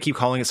I'm going to keep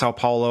calling it Sao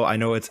Paulo. I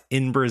know it's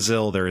in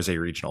Brazil. There is a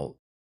regional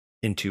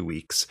in 2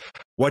 weeks.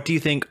 What do you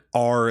think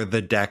are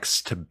the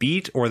decks to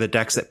beat, or the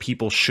decks that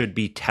people should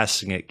be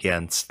testing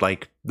against?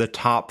 Like the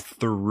top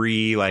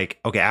 3, like,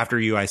 okay, after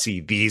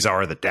UIC, these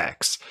are the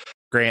decks.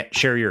 Grant,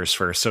 share yours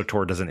first so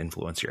Tor doesn't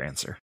influence your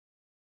answer.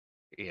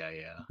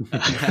 Yeah.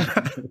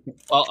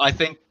 Well, I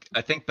think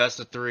best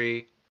of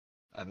 3.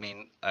 I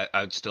mean,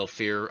 I'd still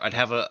fear. I'd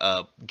have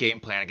a game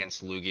plan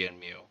against Lugia and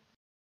Mew.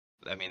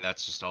 I mean,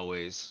 that's just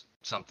always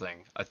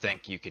something I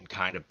think you can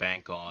kind of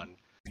bank on.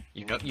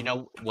 You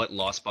know what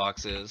Lost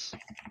Box is,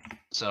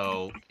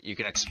 so you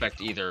can expect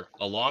either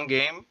a long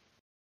game,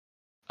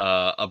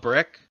 a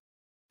brick,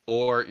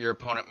 or your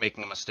opponent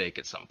making a mistake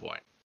at some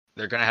point.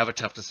 They're gonna have a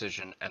tough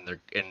decision,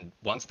 and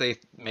once they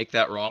make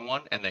that wrong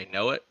one and they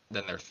know it,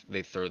 then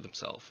they throw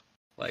themselves.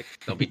 Like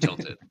they'll be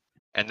tilted,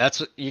 and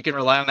that's you can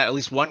rely on that at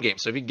least one game.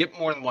 So if you get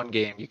more than one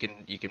game, you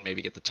can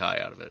maybe get the tie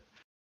out of it.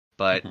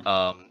 But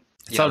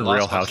it's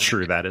unreal how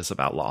true that is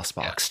about Lost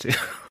Box too.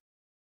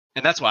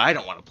 And that's why I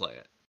don't want to play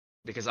it,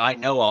 because I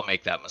know I'll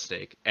make that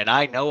mistake, and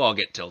I know I'll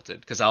get tilted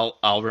because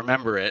I'll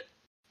remember it,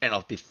 and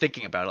I'll be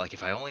thinking about it like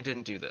if I only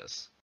didn't do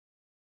this.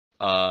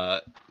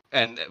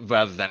 And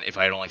rather than if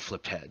I had only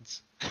flipped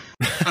heads.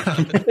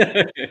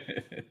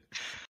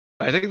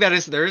 I think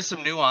there is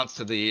some nuance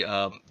to the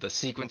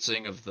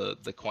sequencing of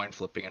the coin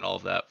flipping and all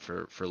of that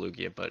for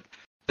Lugia. But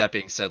that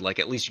being said, like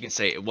at least you can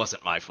say it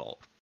wasn't my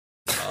fault.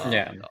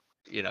 Yeah.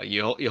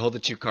 You hold the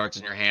 2 cards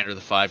in your hand or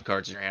the 5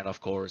 cards in your hand off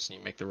course, and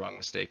you make the wrong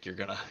mistake. You're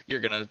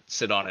gonna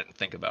sit on it and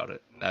think about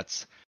it. And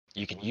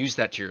you can use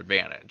that to your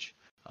advantage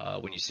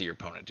when you see your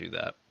opponent do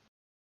that.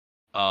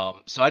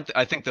 So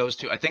I think those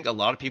 2. I think a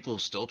lot of people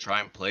still try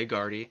and play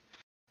Guardy.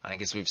 I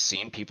guess we've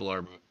seen people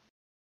are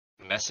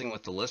messing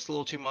with the list a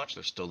little too much.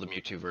 There's still the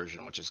Mewtwo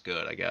version, which is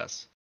good, I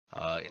guess,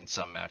 in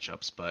some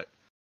matchups. But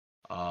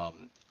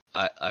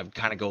I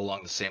kind of go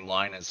along the same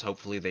line as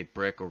hopefully they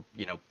brick, or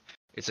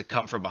it's a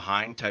come from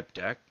behind type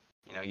deck.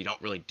 You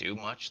don't really do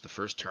much the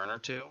first turn or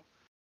 2,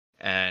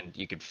 and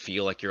you could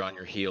feel like you're on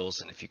your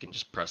heels. And if you can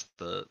just press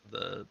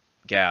the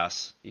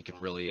gas, you can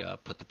really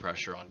put the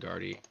pressure on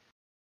Guardy.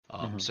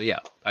 So yeah,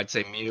 I'd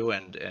say Mew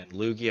and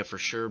Lugia for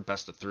sure,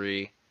 best of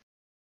 3.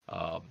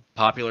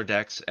 Popular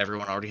decks,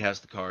 everyone already has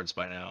the cards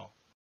by now.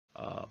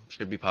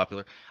 Should be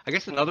popular. I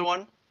guess another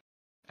one,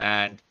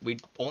 and we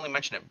only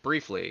mentioned it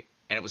briefly,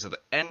 and it was at the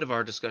end of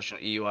our discussion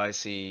at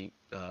EUIC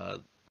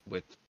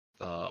with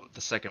the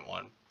second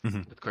one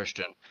with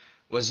Christian,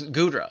 was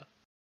Gudra.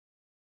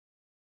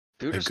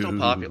 Gudra's still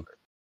popular,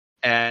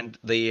 and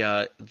the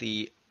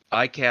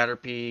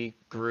iCaterpie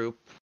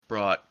group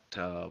brought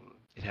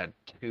it had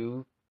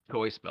 2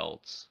 choice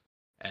belts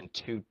and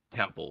 2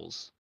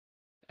 temples,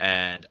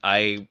 and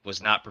I was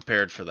not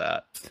prepared for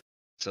that.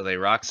 So they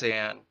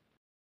Roxanne,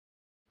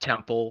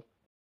 temple,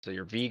 so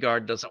your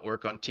V-Guard doesn't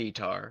work on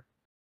T-Tar,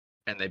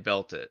 and they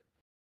belt it.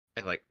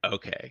 And like,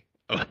 okay.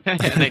 And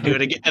they do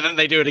it again, and then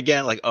they do it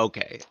again, like,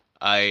 okay.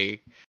 I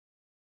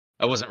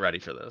wasn't ready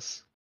for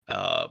this.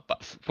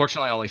 But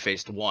fortunately I only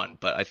faced 1,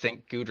 but I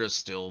think Gudra's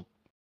still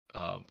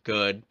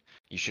good.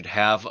 You should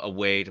have a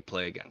way to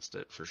play against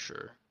it for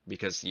sure,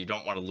 because you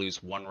don't want to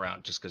lose 1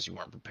 round just because you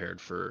weren't prepared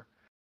for.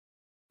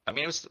 I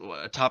mean, it was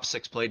a top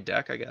 6 played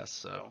deck, I guess,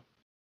 so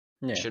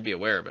you should be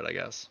aware of it, I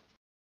guess.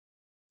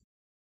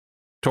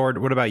 Tord,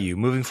 what about you?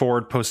 Moving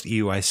forward post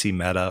EUIC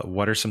meta,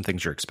 what are some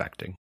things you're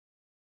expecting?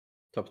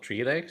 Top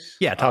 3 decks?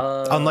 Yeah,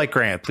 unlike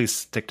Grant, please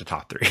stick to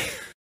top 3.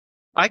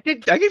 I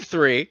give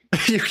 3.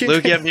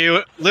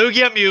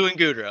 Lugia, Mew, and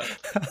Gudra.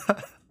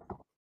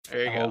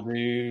 There you I'll go.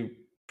 do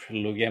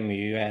Lugia,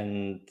 Mew,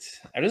 and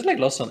I just like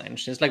Lost on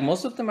Engines. Like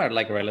most of them are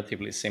like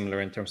relatively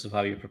similar in terms of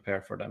how you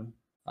prepare for them.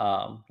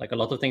 Like a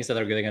lot of things that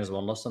are good against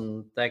one Lost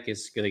on deck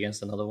is good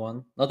against another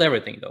one. Not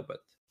everything though, but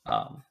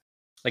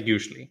like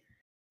usually.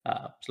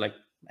 It's like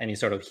any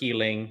sort of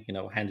healing,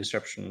 hand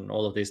disruption,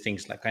 all of these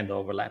things like kind of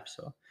overlap.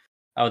 So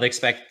I would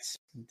expect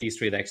these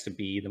 3 decks to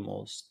be the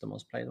most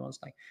played ones.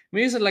 Like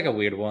Mew is like a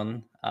weird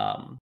one.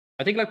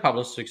 I think like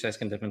Pablo's Success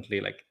can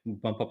definitely like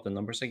bump up the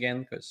numbers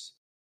again because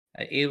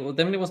it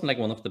definitely wasn't like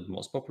one of the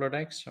most popular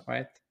decks,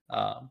 right?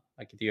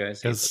 Like the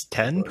UIC. It's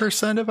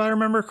 10% if I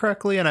remember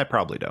correctly, and I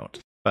probably don't,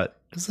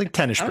 but it's like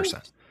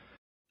 10-ish%.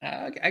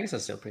 I guess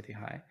that's still pretty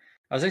high.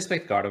 I also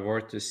expect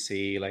Gardevoir to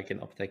see like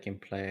an uptake in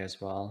play as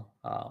well.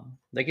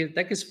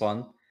 Deck is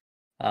fun.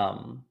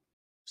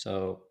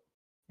 So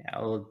yeah,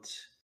 I would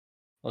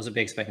also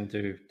be expecting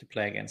to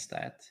play against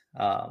that.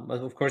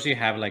 But of course you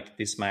have like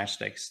these smash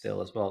decks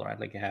still as well, right?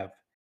 Like you have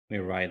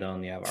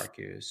Miraidon, you have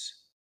Arceus,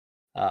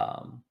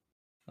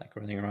 like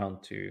running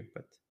around too.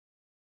 But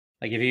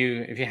like if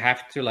you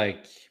have to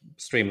like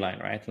streamline,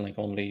 right, and like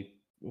only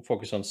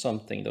focus on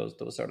something,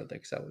 those are the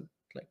decks I would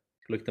like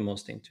look the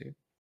most into.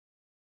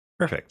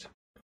 Perfect.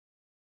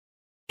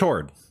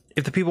 Tord,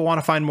 if the people want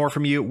to find more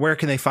from you, where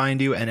can they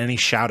find you, and any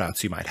shout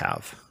outs you might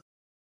have?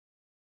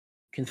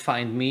 You can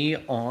find me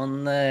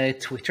on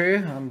Twitter.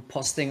 I'm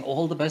posting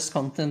all the best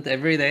content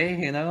every day,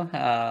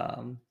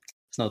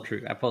 it's not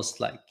true. I post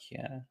like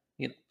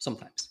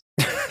sometimes.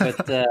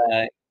 But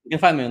you can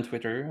find me on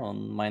Twitter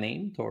on my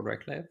name, Tord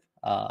Reklev.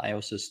 I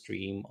also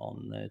stream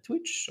on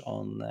Twitch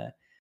on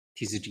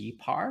TCG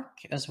Park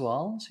as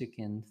well, so you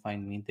can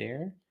find me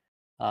there.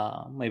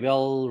 Maybe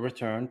I'll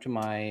return to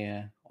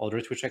my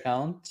other Twitch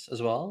account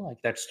as well. Like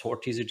that's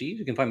Tord TCG.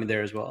 You can find me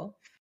there as well.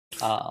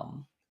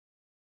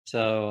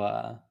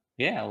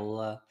 Yeah,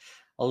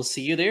 I'll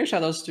see you there.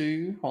 Shout outs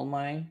to all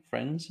my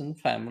friends and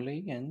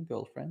family and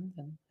girlfriend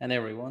and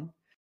everyone.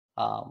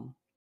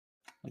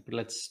 Like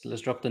let's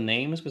drop the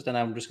names because then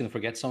I'm just gonna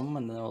forget some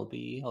and then I'll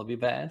be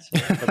bad. So,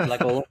 but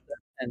like all of them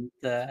and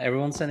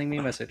everyone's sending me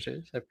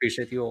messages. I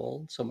appreciate you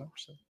all so much.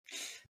 So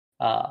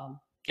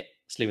yeah,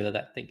 let's leave it at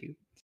that. Thank you.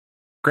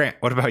 Grant,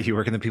 what about you?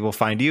 Where can the people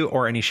find you,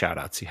 or any shout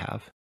outs you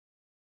have?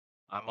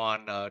 I'm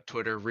on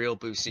Twitter,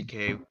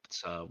 RealBooCK.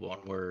 It's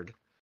one word.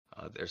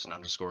 There's an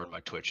underscore in my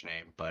Twitch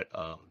name, but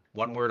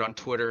one word on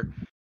Twitter.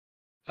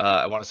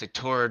 I want to say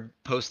Tord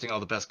posting all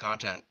the best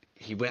content.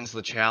 He wins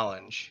the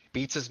challenge,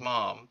 beats his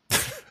mom,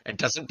 and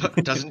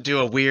doesn't do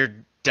a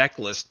weird deck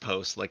list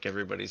post like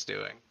everybody's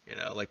doing.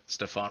 Like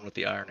Stefan with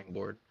the ironing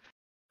board.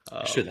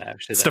 Should have.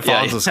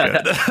 Stefan's was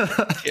good.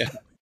 Yeah.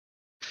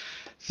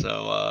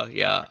 So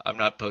yeah, I'm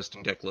not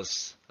posting deck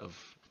lists of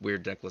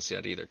weird deck lists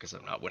yet either because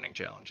I'm not winning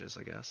challenges,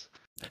 I guess.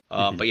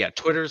 But yeah,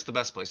 Twitter's the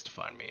best place to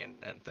find me,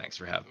 and thanks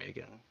for having me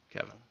again,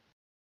 Kevin.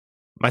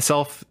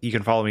 Myself, you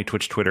can follow me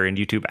Twitch, Twitter, and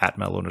YouTube at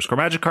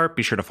Mellow_Magikarp.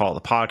 Be sure to follow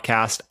the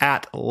podcast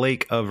at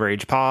Lake of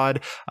Rage Pod.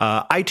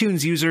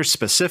 iTunes users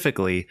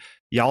specifically,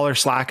 y'all are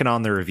slacking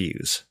on the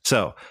reviews.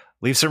 So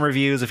leave some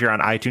reviews if you're on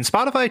iTunes,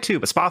 Spotify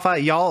too. But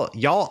Spotify,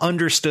 y'all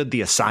understood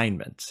the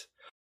assignment.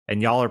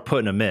 And y'all are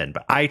putting them in.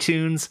 But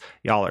iTunes,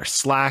 y'all are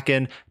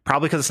slacking.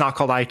 Probably because it's not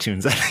called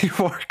iTunes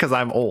anymore because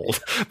I'm old.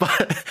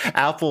 But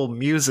Apple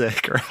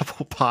Music or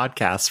Apple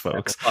Podcasts,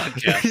 folks,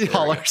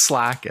 y'all are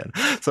slacking.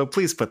 So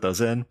please put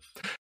those in.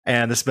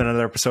 And this has been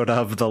another episode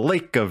of the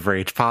Lake of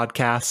Rage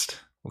podcast.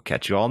 We'll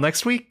catch you all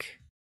next week.